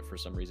jiggled it for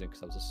some reason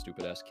because I was a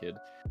stupid ass kid.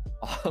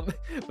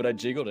 But I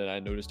jiggled it and I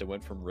noticed it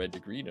went from red to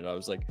green and I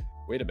was like,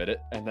 wait a minute.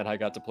 And then I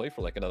got to play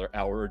for like another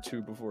hour or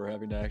two before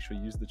having to actually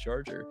use the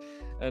charger.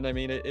 And I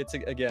mean, it's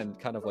again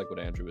kind of like what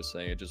Andrew was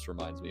saying. It just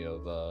reminds me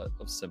of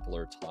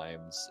simpler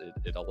times.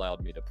 It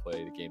allowed me to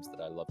play the games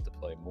that I love to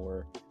play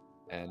more.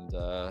 And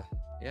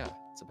yeah,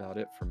 that's about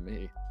it from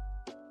me.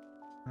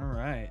 All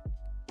right.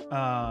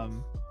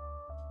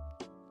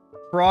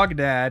 Frog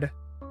Dad,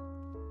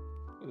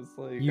 It's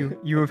like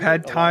you have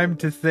had time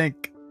to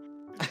think.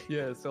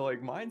 Yeah, so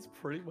like mine's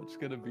pretty much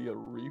gonna be a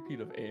repeat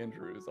of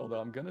Andrew's. Although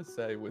I'm gonna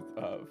say with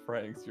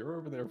Frank's, you're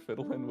over there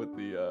fiddling with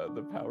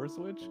the power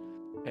switch.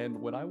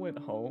 And when I went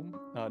home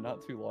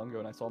not too long ago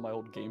and I saw my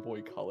old Game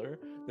Boy Color,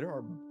 there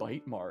are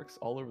bite marks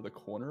all over the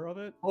corner of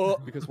it.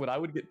 Because when I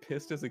would get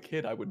pissed as a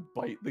kid, I would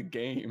bite the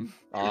game.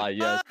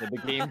 Yes, when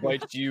the game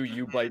bites you,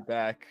 you bite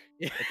back.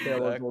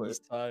 Exactly. This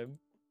time.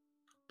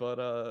 But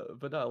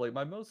no, like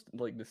my most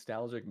like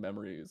nostalgic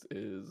memories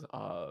is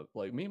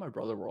like me and my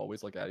brother were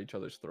always like at each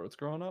other's throats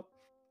growing up.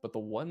 But the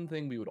one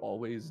thing we would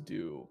always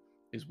do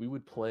is we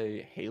would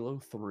play Halo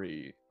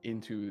 3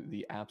 into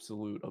the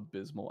absolute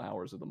abysmal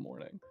hours of the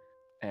morning.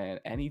 And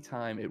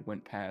anytime it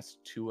went past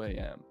 2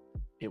 a.m.,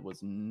 it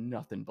was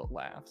nothing but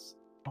laughs.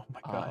 Oh my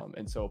god.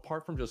 And so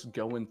apart from just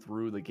going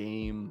through the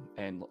game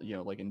and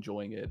like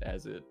enjoying it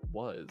as it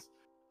was,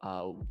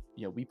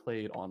 we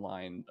played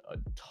online a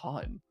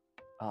ton.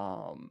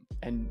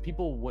 And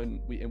people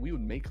we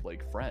would make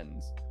like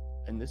friends,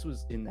 and this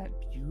was in that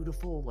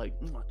beautiful like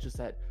just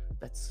that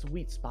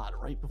sweet spot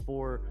right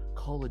before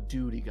Call of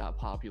Duty got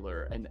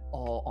popular and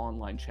all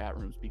online chat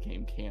rooms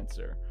became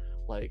cancer.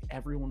 Like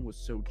everyone was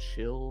so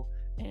chill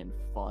and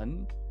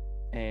fun,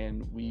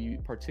 and we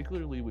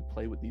particularly would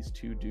play with these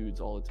two dudes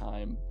all the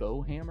time,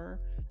 Bowhammer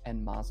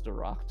and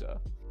Mazdarakta.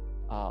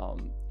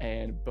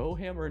 And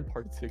Bowhammer in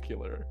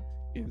particular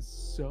is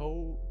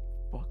so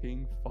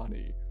fucking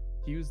funny.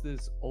 He was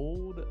this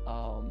old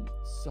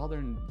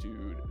southern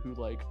dude who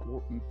like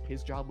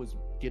his job was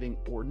getting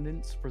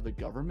ordnance for the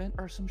government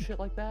or some shit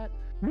like that.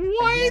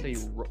 What?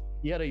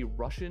 He had a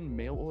Russian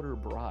mail order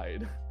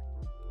bride.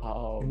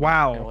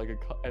 Wow.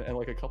 And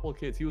like a couple of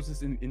kids. He was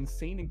this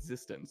insane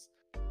existence,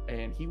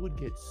 and he would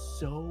get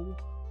so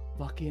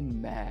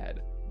fucking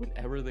mad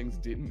whenever things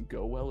didn't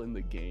go well in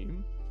the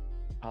game,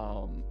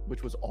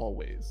 which was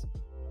always.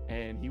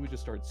 And he would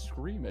just start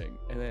screaming,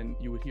 and then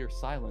you would hear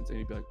silence, and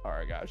he'd be like, "All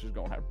right, guys, this is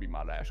gonna have to be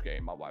my last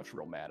game. My wife's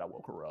real mad. I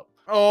woke her up."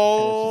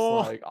 Oh. And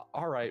it's just like,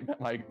 all right,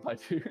 my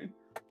dude.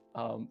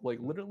 Like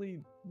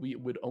literally, we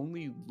would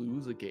only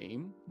lose a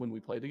game when we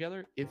played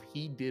together if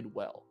he did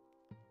well.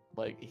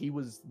 Like he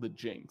was the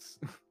jinx.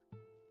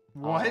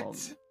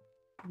 What?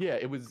 Yeah,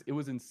 it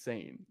was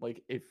insane.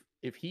 Like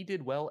if he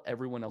did well,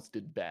 everyone else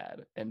did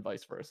bad, and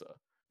vice versa.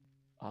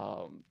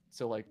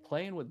 So like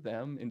playing with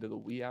them into the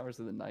wee hours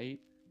of the night.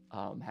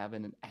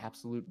 Having an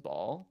absolute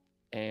ball,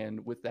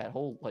 and with that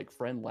whole like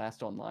friend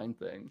last online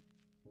thing,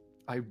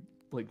 I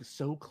like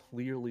so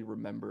clearly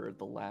remember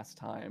the last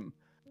time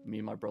me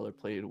and my brother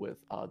played with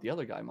the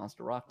other guy,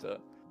 Mazdarakta.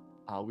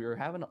 We were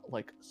having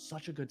like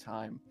such a good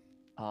time,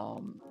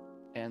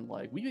 and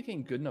like we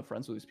became good enough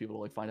friends with these people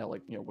to like find out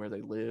like where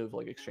they live,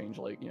 like exchange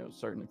like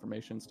certain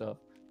information stuff.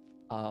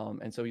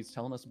 And so he's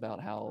telling us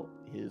about how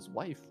his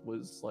wife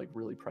was like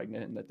really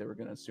pregnant and that they were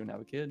gonna soon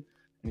have a kid.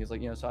 And he's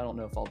like, so I don't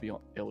know if I'll be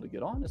able to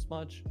get on as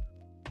much.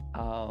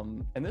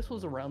 And this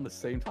was around the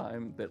same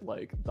time that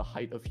like the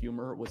height of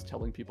humor was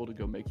telling people to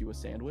go make you a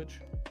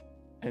sandwich.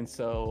 And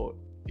so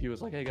he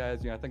was like, hey guys,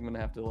 I think I'm gonna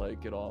have to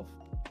like get off,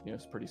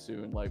 it's pretty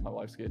soon. Like my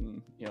wife's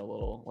getting, a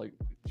little like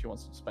she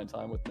wants to spend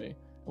time with me. And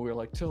we were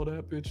like, tell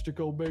that bitch to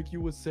go make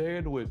you a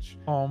sandwich.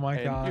 Oh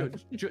my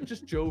god.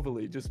 Just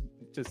jovially, just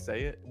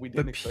say it. We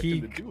didn't expect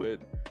him to do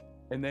it.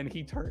 And then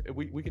he turned.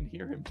 We can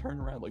hear him turn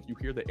around, like you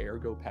hear the air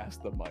go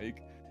past the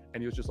mic.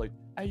 And he was just like,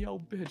 hey, yo,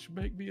 bitch,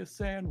 make me a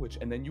sandwich.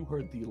 And then you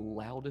heard the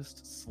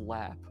loudest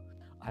slap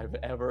I've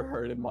ever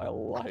heard in my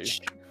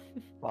life,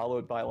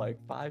 followed by like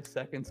 5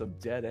 seconds of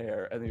dead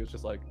air. And he was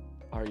just like,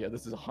 all right, yeah,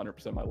 this is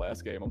 100% my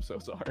last game. I'm so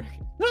sorry.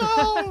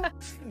 No!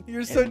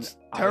 You're such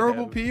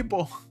terrible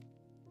people.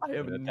 I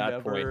have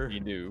never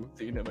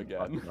seen him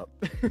again.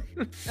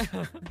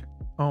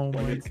 Oh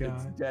my it's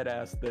god. Dead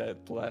ass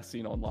that last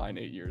seen online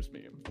 8 years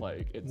meme.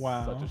 Like, it's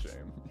such a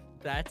shame.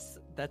 That's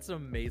an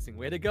amazing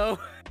way to go.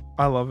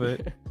 I love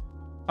it.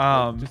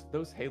 Just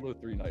those Halo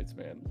 3 nights,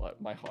 man.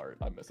 My heart,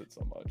 I miss it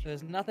so much.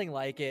 There's nothing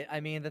like it. I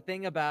mean, the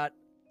thing about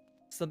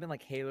something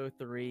like Halo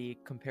 3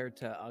 compared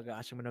to, oh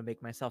gosh, I'm gonna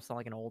make myself sound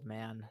like an old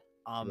man.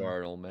 You are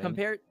an old man.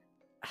 Compared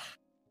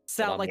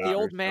sound I'm like not the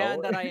old sure.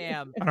 man that I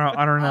am.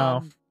 I don't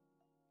know.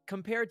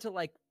 Compared to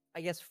like,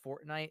 I guess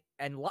Fortnite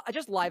and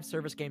just live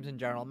service games in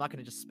general. I'm not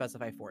gonna just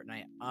specify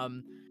Fortnite.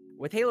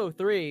 With Halo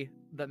 3,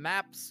 the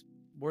maps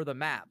were the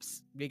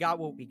maps. We got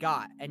what we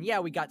got, and yeah,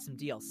 we got some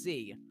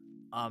DLC,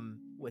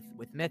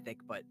 with Mythic,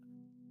 but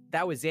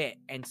that was it.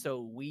 And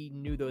so we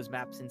knew those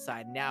maps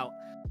inside. Now,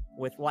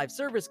 with live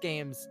service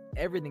games,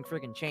 everything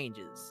freaking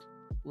changes.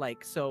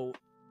 Like, so,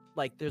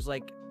 like, there's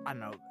like, I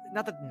don't know,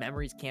 not that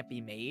memories can't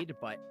be made,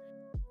 but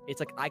it's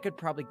like I could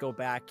probably go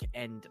back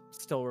and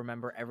still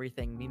remember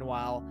everything.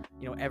 Meanwhile,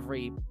 you know,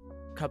 every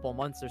couple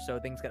months or so,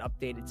 things get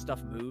updated,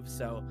 stuff moves.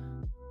 So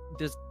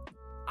there's,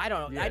 I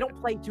don't know. Yeah. I don't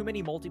play too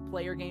many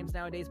multiplayer games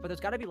nowadays, but there's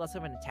got to be less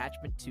of an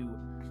attachment to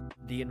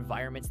the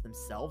environments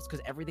themselves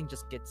because everything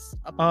just gets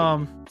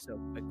updated so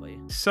quickly.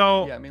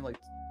 So Yeah, I mean, like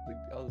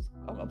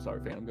I'm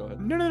sorry, Phantom. Go ahead.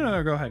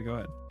 no, go ahead. All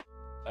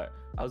right.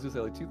 I was gonna say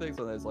like two things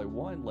on that. Is like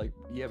one, like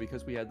yeah,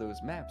 because we had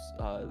those maps.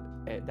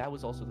 That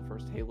was also the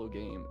first Halo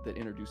game that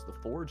introduced the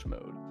Forge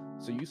mode.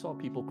 So you saw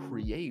people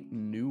create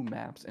new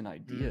maps and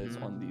ideas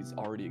on these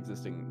already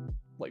existing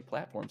like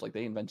platforms. Like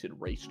they invented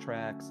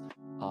racetracks.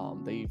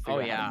 They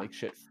figured out how to make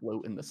shit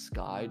float in the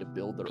sky to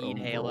build their own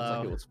worlds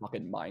like it was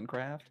fucking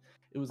Minecraft.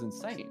 It was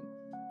insane.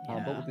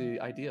 But with the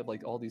idea of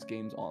like all these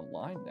games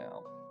online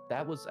now,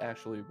 that was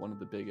actually one of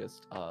the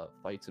biggest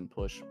fights and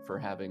push for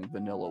having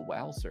vanilla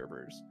WoW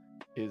servers.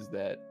 Is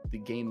that the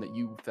game that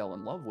you fell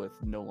in love with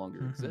no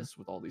longer exists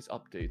with all these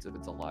updates if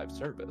it's a live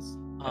service.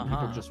 And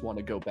people just want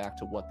to go back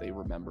to what they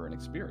remember and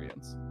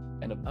experience.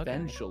 And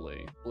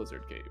eventually,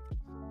 Blizzard caved.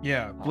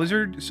 Yeah,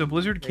 Blizzard. So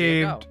Blizzard There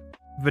you caved.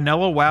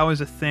 Vanilla WoW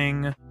is a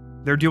thing.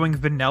 They're doing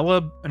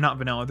not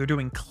vanilla. They're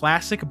doing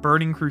classic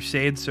Burning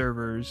Crusade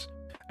servers,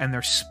 and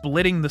they're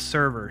splitting the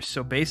servers.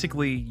 So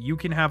basically, you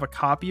can have a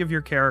copy of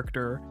your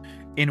character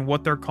in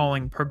what they're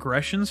calling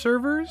progression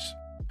servers,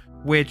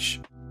 which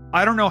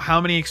I don't know how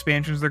many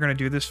expansions they're going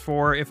to do this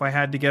for. If I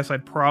had to guess,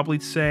 I'd probably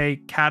say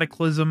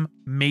Cataclysm,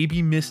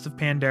 maybe Mist of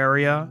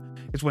Pandaria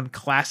is when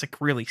Classic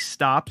really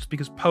stops,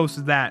 because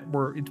post that,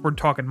 we're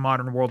talking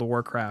modern World of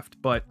Warcraft.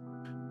 But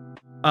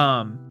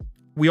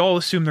we all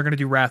assume they're going to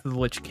do Wrath of the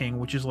Lich King,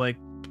 which is like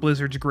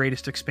Blizzard's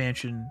greatest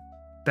expansion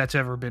that's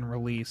ever been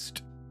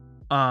released.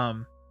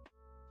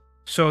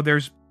 So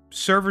there's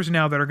servers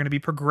now that are going to be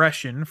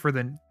progression for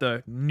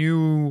the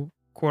new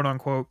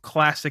quote-unquote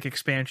classic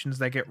expansions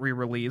that get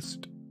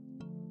re-released.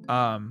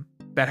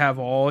 That have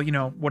all, you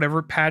know,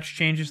 whatever patch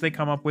changes they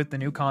come up with, the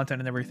new content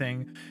and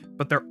everything.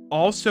 But they're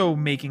also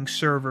making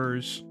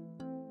servers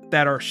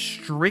that are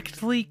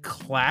strictly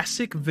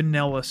classic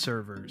vanilla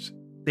servers.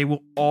 They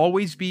will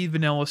always be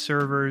vanilla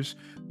servers.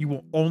 You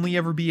will only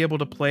ever be able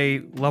to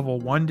play level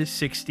 1 to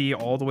 60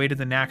 all the way to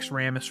the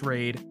Naxxramas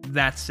raid.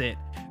 That's it.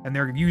 And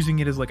they're using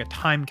it as like a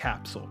time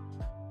capsule.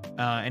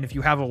 And if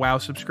you have a WoW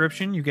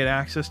subscription, you get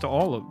access to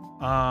all of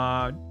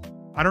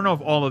I don't know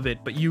if all of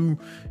it, but you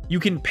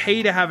can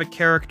pay to have a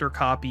character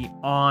copy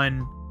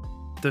on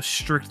the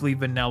strictly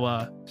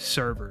vanilla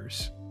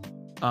servers.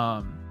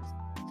 I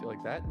feel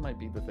like that might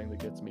be the thing that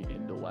gets me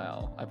into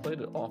WoW. I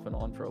played it off and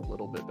on for a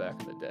little bit back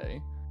in the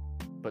day,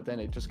 but then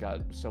it just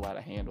got so out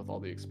of hand with all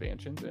the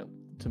expansions, and it,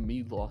 to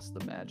me, lost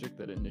the magic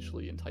that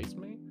initially enticed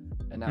me.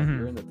 And now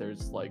hearing that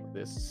there's like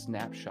this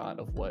snapshot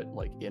of what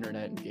like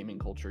internet and gaming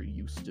culture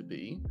used to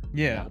be,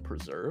 now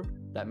preserved,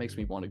 that makes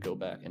me want to go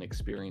back and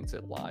experience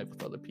it live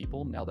with other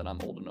people now that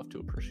I'm old enough to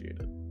appreciate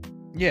it.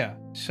 Yeah,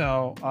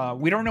 so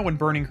we don't know when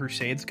Burning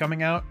Crusade's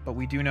coming out, but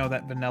we do know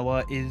that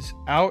vanilla is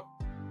out.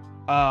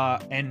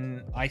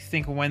 And I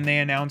think when they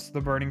announce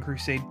the Burning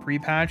Crusade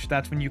pre-patch,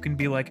 that's when you can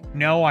be like,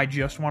 no, I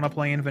just want to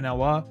play in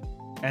vanilla.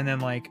 And then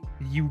like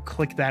you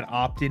click that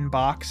opt-in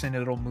box and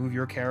it'll move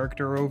your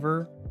character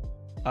over.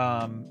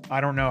 I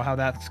don't know how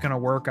that's gonna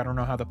work. I don't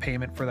know how the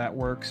payment for that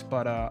works,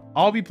 but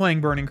I'll be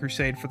playing Burning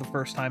Crusade for the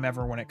first time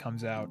ever when it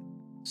comes out.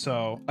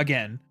 So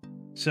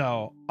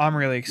I'm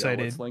really excited.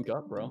 Yo, let's link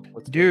up, bro.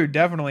 Dude,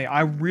 definitely.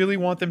 I really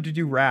want them to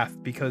do Wrath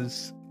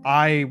because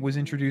I was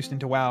introduced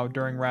into WoW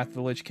during Wrath of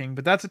the Lich King,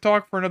 but that's a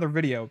talk for another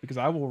video because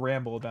I will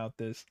ramble about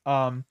this.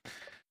 I'm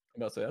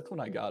about to say that's when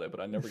I got it,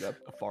 but I never got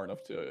far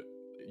enough to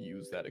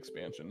use that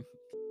expansion.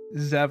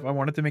 Zev, I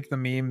wanted to make the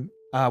meme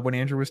when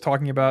Andrew was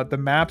talking about the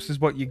maps is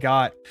what you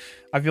got.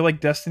 I feel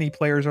like Destiny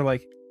players are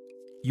like,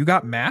 you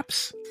got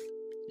maps?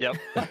 Yep.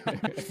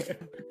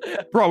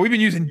 Bro, we've been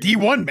using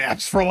D1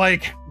 maps for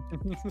like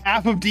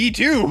half of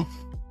D2.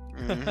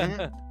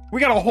 We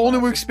got a whole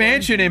new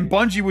expansion and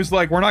Bungie was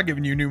like, we're not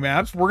giving you new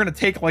maps. We're going to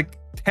take like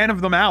 10 of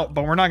them out,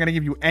 but we're not going to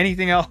give you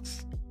anything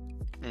else.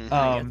 I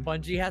guess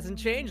Bungie hasn't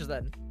changed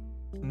then.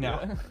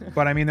 No,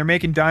 but I mean, they're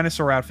making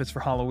dinosaur outfits for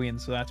Halloween,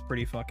 so that's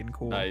pretty fucking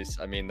cool. Nice.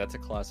 I mean, that's a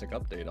classic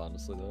update,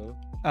 honestly, though.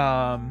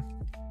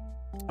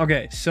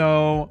 Okay,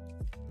 so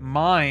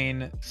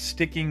mine,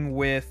 sticking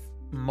with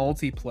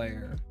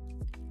multiplayer,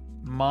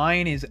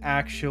 mine is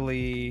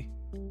actually,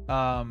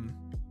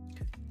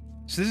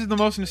 So this is the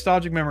most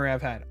nostalgic memory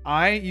I've had.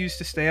 I used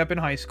to stay up in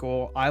high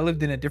school. I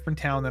lived in a different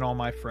town than all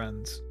my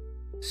friends.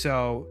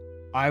 So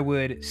I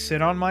would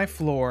sit on my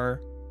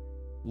floor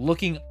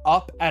looking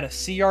up at a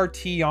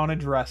CRT on a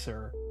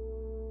dresser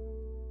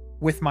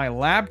with my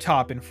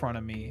laptop in front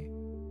of me.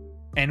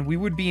 And we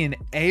would be in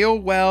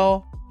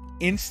AOL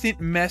instant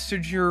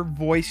messenger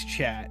voice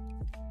chat.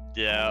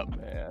 Yeah.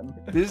 Man.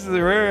 This is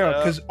the rare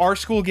because our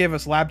school gave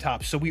us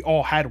laptops, so we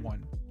all had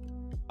one.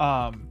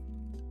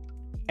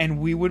 And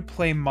we would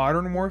play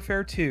Modern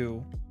Warfare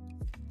 2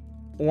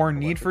 or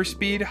Need for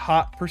Speed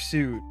Hot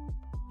Pursuit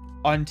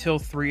until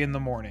 3 in the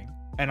morning.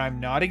 And I'm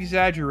not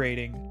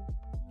exaggerating,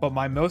 but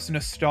my most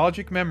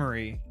nostalgic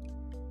memory,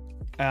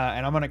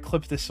 and I'm gonna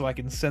clip this so I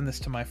can send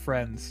this to my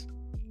friends.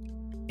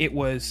 It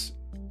was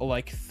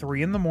like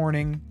 3 in the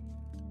morning.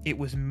 It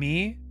was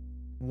me,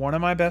 one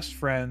of my best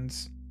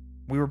friends.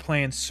 We were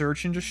playing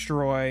Search and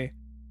Destroy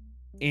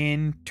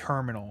in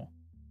Terminal.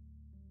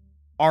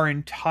 Our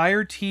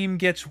entire team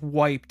gets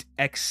wiped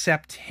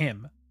except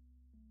him.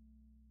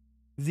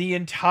 The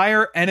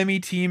entire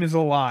enemy team is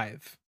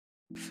alive.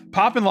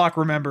 Poppinlock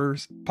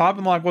remembers.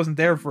 Poppinlock wasn't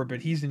there for it,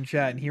 but he's in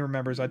chat and he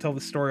remembers. I tell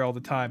this story all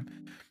the time.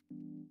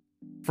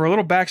 For a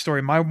little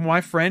backstory,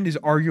 my friend is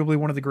arguably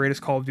one of the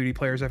greatest Call of Duty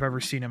players I've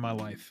ever seen in my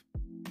life.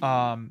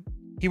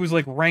 He was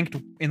like ranked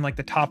in like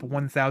the top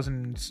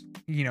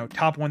 1,000,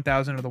 top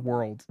 1,000 of the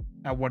world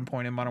at one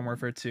point in Modern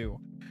Warfare 2.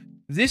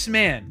 This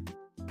man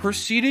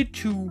proceeded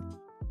to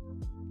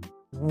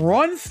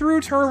run through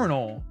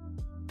Terminal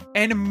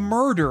and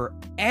murder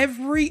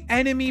every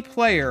enemy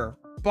player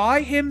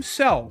by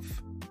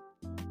himself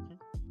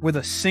with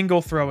a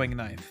single throwing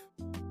knife.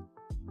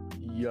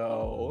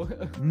 Yo.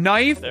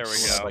 Knife, There we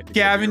go.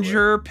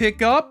 scavenger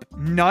pickup,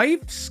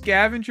 knife,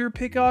 scavenger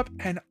pickup,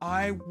 and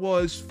I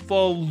was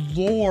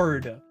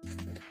floored.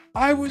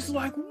 I was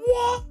like,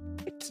 what?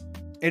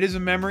 It is a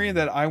memory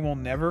that I will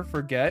never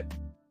forget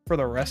for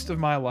the rest of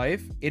my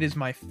life. It is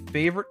my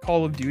favorite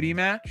Call of Duty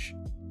match,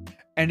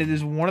 and it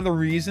is one of the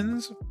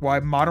reasons why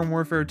Modern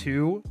Warfare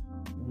 2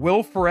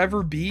 will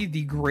forever be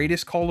the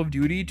greatest Call of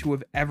Duty to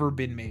have ever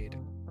been made.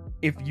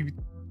 If you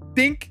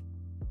think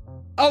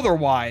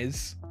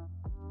otherwise,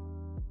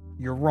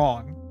 you're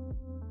wrong.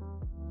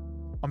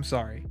 I'm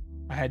sorry.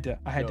 I had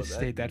to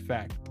state that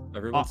fact.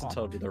 Everyone's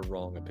entitled to their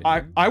wrong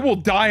opinion. I will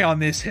die on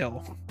this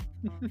hill.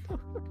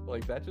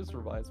 Like, that just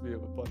reminds me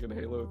of a fucking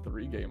Halo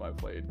 3 game I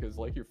played, because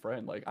like your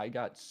friend, like I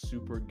got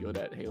super good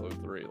at Halo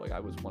 3. Like I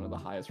was one of the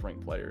highest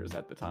ranked players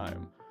at the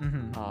time.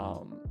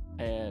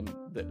 And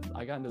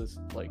I got into this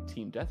like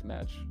team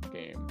deathmatch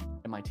game,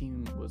 and my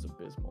team was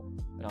abysmal.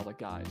 And I was like,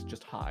 guys,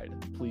 just hide.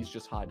 Please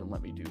just hide and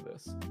let me do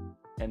this.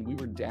 And we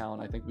were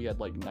down. I think we had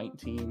like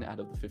 19 out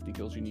of the 50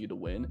 kills you needed to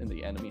win, and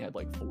the enemy had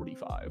like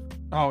 45.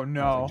 Oh I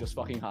no. was like, just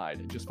fucking hide,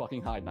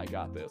 and I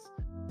got this.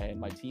 And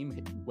my team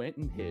went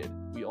and hid.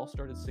 We all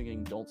started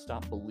singing "Don't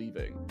Stop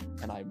Believing,"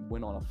 and I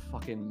went on a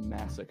fucking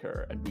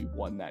massacre, and we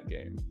won that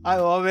game. I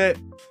love it.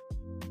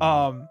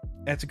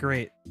 That's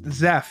great.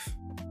 Zeph,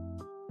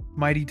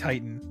 Mighty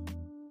Titan.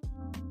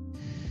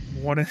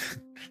 What is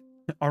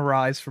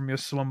arise from your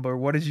slumber?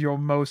 What is your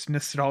most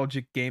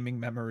nostalgic gaming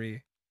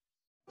memory?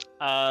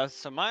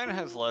 So mine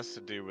has less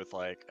to do with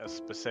like a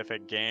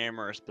specific game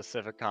or a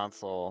specific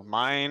console.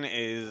 Mine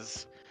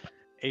is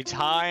a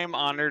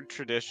time-honored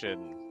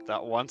tradition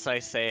that once I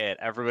say it,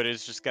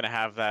 everybody's just gonna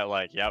have that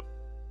like, yep.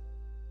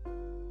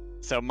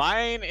 So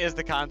mine is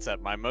the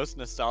concept. My most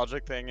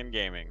nostalgic thing in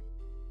gaming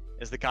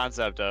is the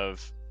concept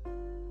of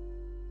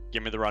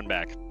give me the run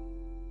back.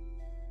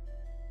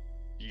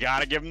 You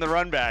gotta give them the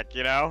run back,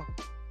 you know?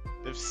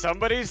 If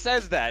somebody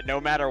says that,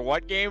 no matter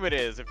what game it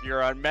is, if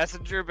you're on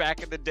Messenger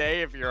back in the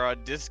day, if you're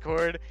on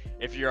Discord,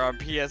 if you're on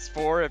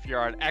PS4, if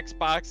you're on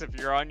Xbox, if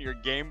you're on your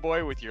Game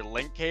Boy with your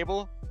link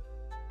cable,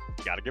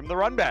 you gotta give them the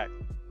run back.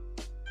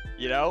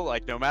 You know,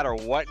 like no matter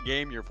what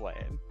game you're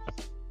playing.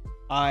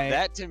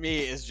 That to me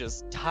is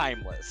just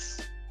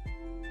timeless.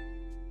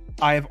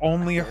 I've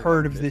only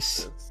heard of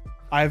this.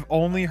 I've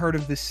only heard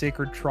of this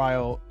sacred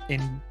trial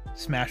in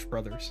Smash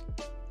Brothers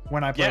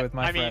when I play with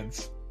my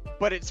friends.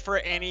 But it's for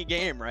any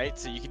game, right?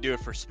 So you can do it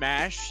for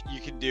Smash, you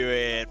can do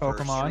it for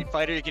Street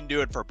Fighter, you can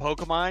do it for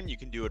Pokemon, you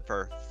can do it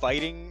for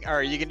fighting,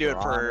 or you can do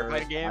it for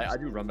fighting games. I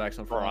do runbacks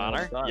on For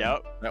Honor.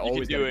 Yep. I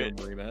always do it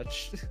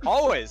rematch.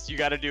 Always, you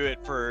got to do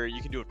it for.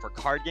 You can do it for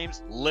card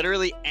games.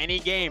 Literally any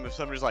game. If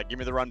somebody's like, "Give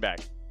me the run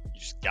back," you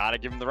just gotta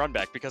give them the run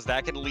back because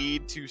that can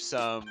lead to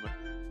some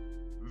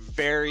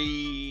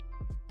very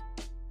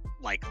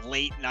like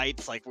late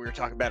nights, like we were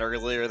talking about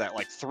earlier, that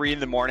like 3 in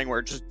the morning where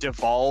it just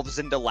devolves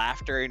into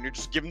laughter and you're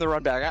just giving the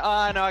run back.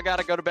 Oh no, I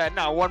gotta go to bed.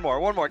 No, one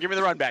more, give me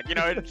the run back. You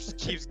know, it just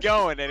keeps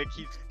going and it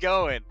keeps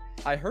going.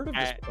 I heard of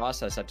this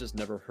process, I've just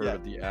never heard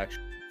of the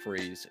actual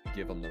phrase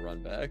 "give them the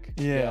run back."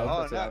 Yeah.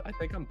 I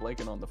think I'm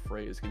blanking on the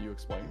phrase. Can you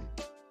explain?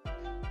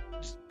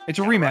 It's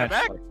a rematch.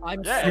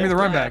 Give me the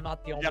run back. I'm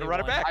not the only You gotta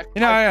run it one. back.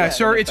 Yeah,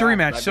 sir, it's a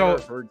rematch. I've So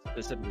never heard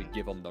specifically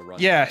give them the run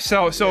yeah, back.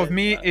 so if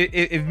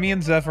me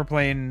and Zeph are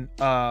playing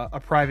a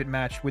private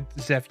match with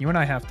Zeph, you and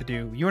I have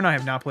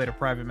not played a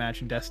private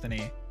match in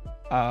Destiny.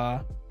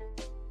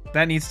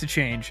 that needs to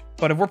change.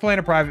 But if we're playing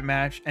a private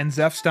match and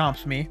Zeph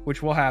stomps me,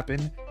 which will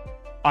happen,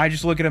 I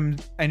just look at him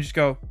and just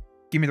go,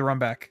 "Give me the run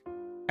back,"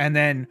 and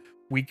then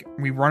we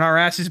run our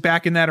asses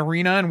back in that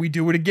arena and we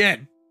do it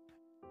again,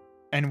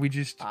 and we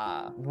just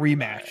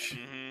rematch.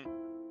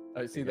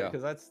 I see that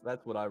because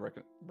that's what I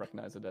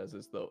recognize it as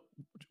is the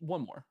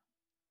one more.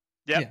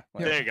 Yep. Yeah.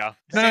 There you go.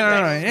 No,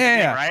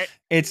 Yeah. Right.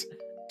 It's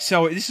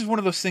so this is one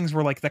of those things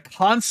where like the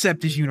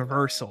concept is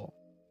universal,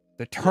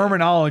 the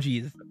terminology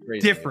is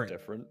different.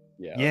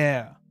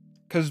 Yeah.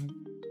 Because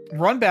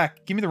run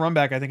back, give me the run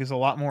back. I think is a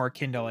lot more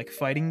akin to like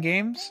fighting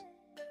games.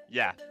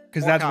 Yeah.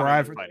 Because that's where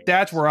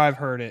I've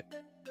heard it.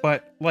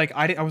 But like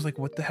I was like,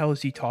 what the hell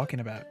is he talking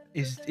about?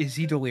 Is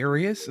he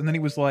delirious? And then he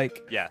was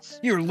like, yes,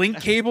 you're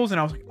link cables, and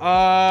I was like,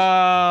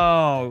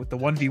 oh, the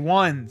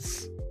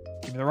 1v1s.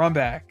 Give me the run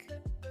back.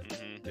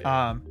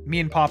 Me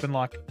and Pop and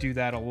Lock do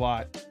that a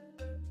lot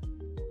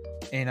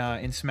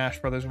in Smash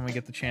Brothers when we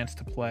get the chance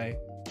to play.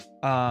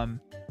 All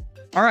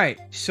right,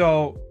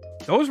 so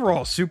those were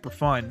all super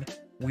fun.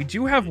 We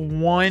do have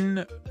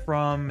one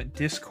from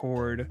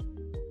Discord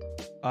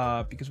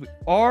because we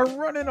are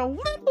running a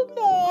little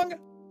long.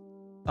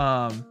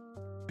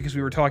 Because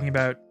we were talking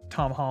about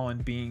Tom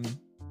Holland being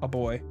a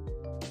boy.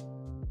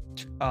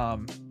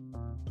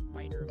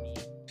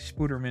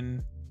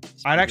 Spooderman.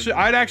 I'd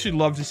actually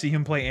love to see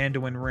him play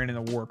Anduin Rin in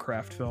a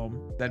Warcraft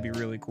film. That'd be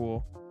really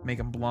cool. Make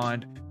him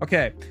blonde.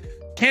 Okay.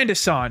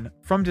 Candace-san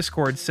from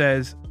Discord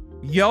says,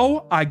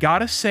 "Yo, I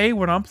gotta say,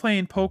 when I'm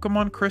playing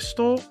Pokemon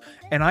Crystal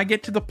and I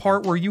get to the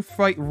part where you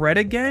fight Red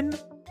again,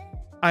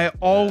 I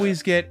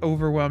always get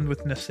overwhelmed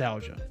with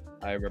nostalgia."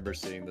 I remember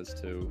seeing this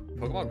too.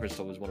 Pokemon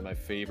Crystal was one of my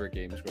favorite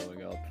games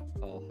growing up.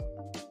 Oh.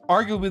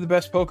 Arguably the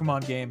best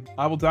Pokemon game.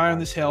 I will die on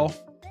this hill.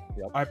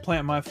 Yep. I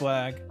plant my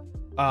flag.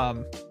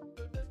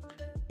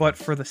 But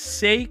for the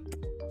sake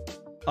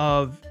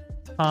of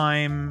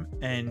time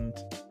and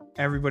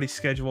everybody's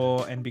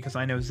schedule, and because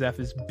I know Zeph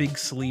is big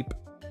sleep,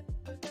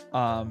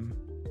 I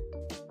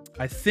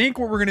think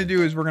what we're going to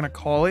do is we're going to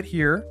call it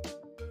here.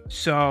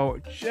 So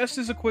just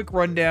as a quick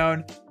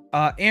rundown,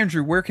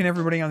 Andrew, where can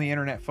everybody on the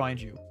internet find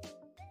you?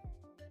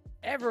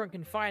 Everyone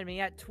can find me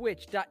at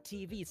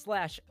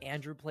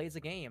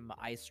twitch.tv/AndrewPlaysaGame.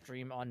 I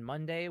stream on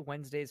Monday,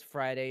 Wednesdays,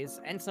 Fridays,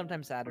 and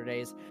sometimes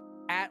Saturdays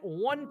at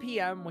 1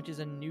 p.m., which is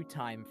a new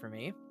time for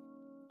me.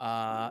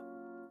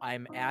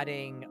 I'm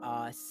adding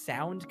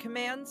sound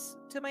commands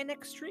to my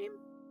next stream.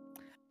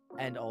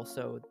 And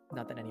also,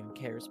 not that anyone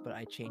cares, but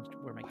I changed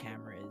where my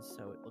camera is,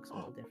 so it looks a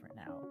little different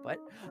now. But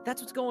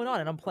that's what's going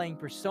on, and I'm playing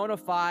Persona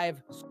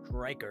 5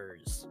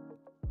 Strikers.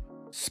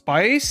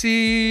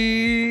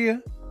 Spicy!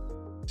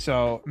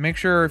 So make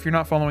sure, if you're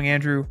not following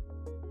Andrew,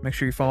 make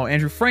sure you follow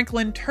Andrew.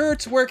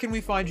 FranklinTurtz, where can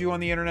we find you on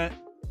the internet?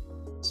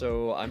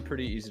 So I'm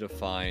pretty easy to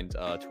find,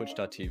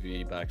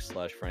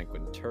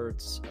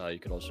 twitch.tv/FranklinTurtz. You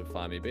can also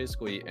find me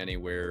basically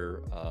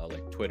anywhere,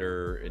 like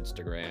Twitter,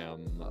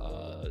 Instagram,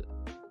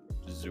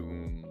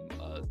 Zoom,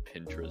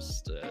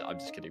 Pinterest. I'm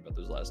just kidding about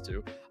those last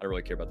two. I don't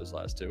really care about those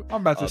last two.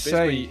 I'm about to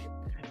say.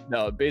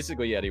 No,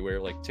 basically anywhere,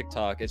 like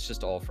TikTok, it's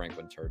just all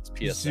FranklinTurtz.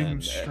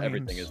 PSN,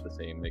 everything is the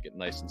same. Make it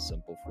nice and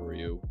simple for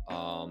you.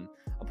 I'm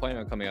planning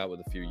on coming out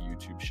with a few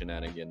YouTube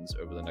shenanigans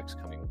over the next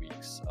coming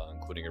weeks,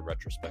 including a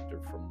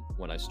retrospective from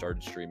when I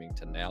started streaming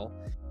to now,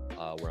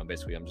 where I'm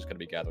just going to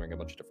be gathering a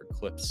bunch of different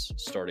clips,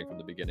 starting from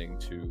the beginning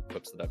to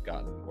clips that I've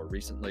gotten more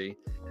recently,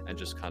 and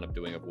just kind of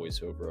doing a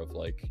voiceover of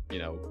like, you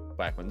know,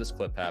 back when this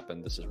clip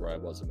happened, this is where I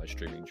was in my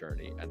streaming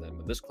journey, and then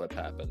when this clip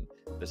happened,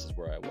 this is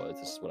where I was,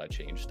 this is what I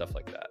changed, stuff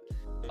like that.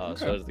 Okay.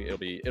 So it'll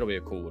be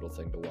a cool little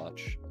thing to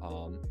watch.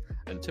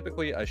 And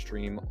typically I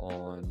stream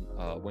on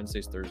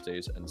Wednesdays,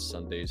 Thursdays, and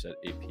Sundays at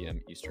 8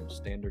 p.m. Eastern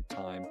Standard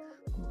Time.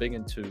 I'm big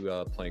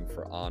into playing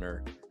For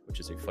Honor, which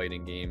is a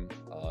fighting game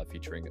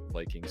featuring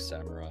Vikings,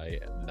 samurai,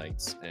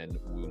 knights, and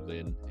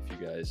Wulin. If you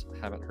guys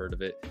haven't heard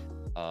of it,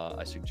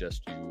 I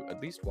suggest you at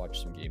least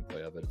watch some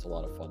gameplay of it. It's a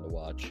lot of fun to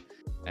watch.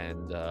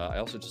 And I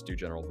also just do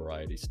general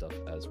variety stuff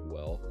as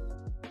well.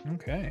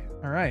 Okay.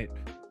 All right.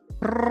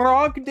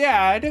 Rock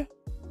Dad.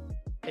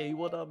 Hey,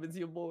 what up? It's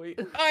your boy.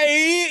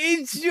 Hey,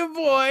 it's your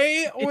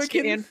boy. It's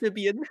your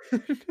amphibian.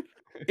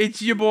 It's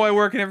your boy.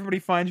 Where can everybody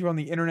find you on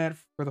the internet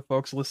for the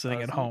folks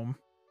listening at home?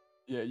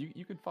 Yeah,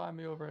 you can find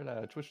me over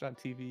at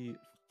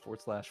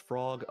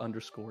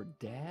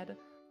twitch.tv/frog_dad,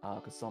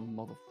 because some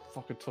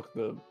motherfucker took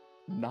the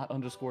not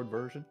underscored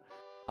version.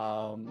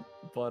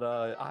 But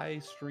I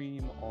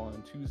stream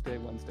on Tuesday,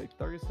 Wednesday,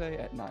 Thursday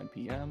at 9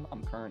 p.m.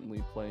 I'm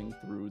currently playing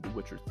through The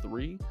Witcher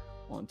 3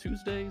 on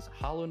Tuesdays,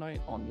 Hollow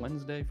Knight on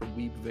Wednesday for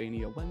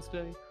Weebvania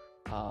Wednesday.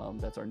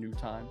 That's our new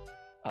time.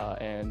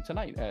 And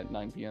tonight at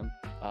 9 p.m.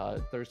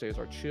 Thursday is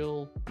our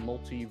chill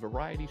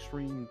multi-variety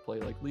stream. Play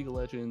like League of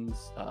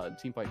Legends,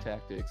 Teamfight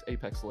Tactics,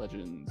 Apex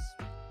Legends,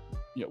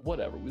 you know,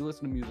 whatever. We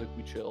listen to music,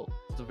 we chill.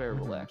 It's a very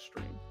relaxed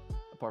stream.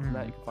 Apart from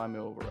that, you can find me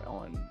over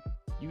on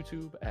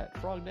YouTube at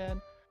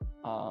FrogDad.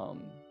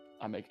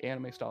 I make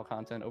anime style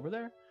content over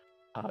there.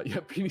 Yeah,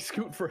 Beanie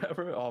Scoot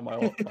forever. Oh, my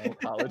old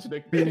college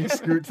nickname. Beanie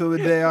Scoot till the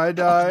day I I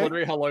die. was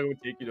wondering how long it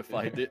would take you to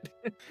find it.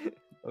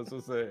 I was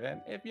gonna say,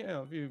 and if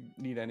you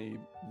need any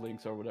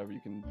links or whatever, you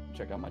can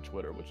check out my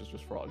Twitter, which is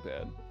just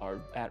FrogDad, or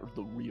at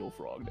the real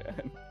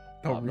FrogDad.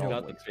 Oh, No real.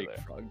 Not the links are fake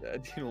there. frog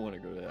dad. You don't want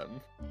to go to that.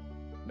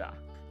 Nah.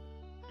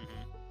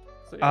 Mhm.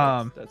 So yeah,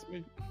 Um, that's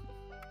me.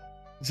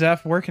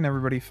 Zeph, where can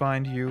everybody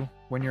find you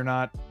when you're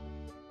not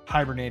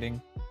hibernating?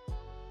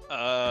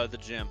 The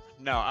gym.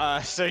 No,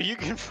 so you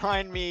can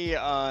find me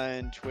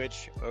on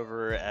Twitch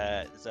over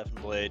at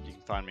ZephNBlade. You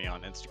can find me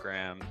on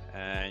Instagram,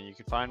 and you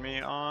can find me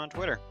on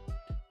Twitter.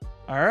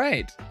 All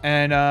right.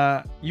 And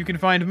you can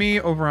find me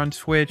over on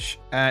Twitch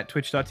at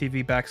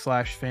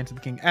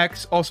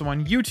twitch.tv/PhantomKingX. Also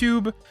on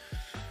YouTube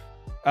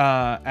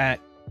at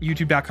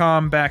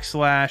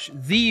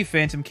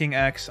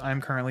youtube.com/ThePhantomKingX.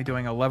 I'm currently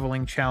doing a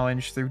leveling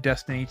challenge through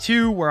Destiny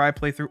 2 where I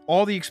play through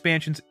all the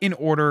expansions in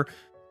order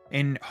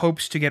in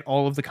hopes to get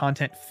all of the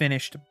content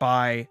finished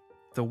by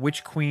The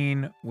Witch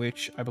Queen,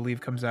 which I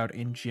believe comes out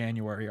in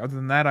January. Other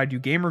than that, I do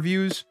game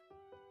reviews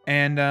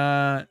and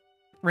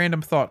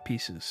random thought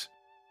pieces.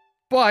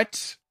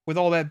 But with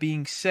all that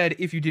being said,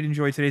 if you did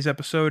enjoy today's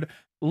episode,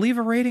 leave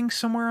a rating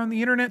somewhere on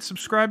the internet,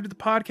 subscribe to the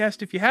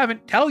podcast if you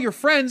haven't, tell your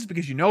friends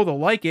because you know they'll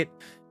like it.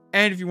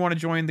 And if you want to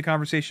join the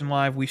conversation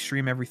live, we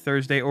stream every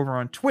Thursday over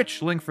on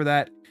Twitch. Link for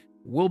that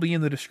will be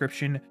in the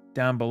description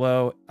down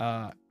below.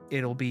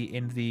 It'll be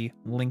in the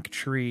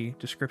Linktree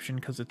description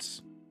because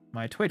it's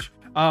my Twitch.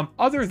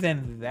 Other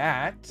than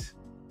that,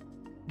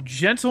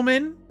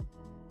 gentlemen,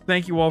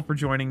 thank you all for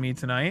joining me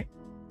tonight.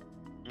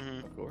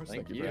 Mhm. Of course.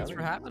 Thank Thank you you. for Thanks having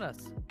for me. having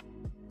us.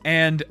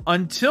 And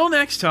until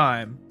next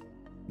time,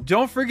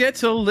 don't forget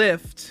to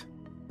lift,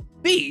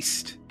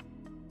 feast,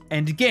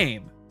 and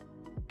game.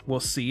 We'll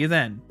see you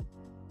then.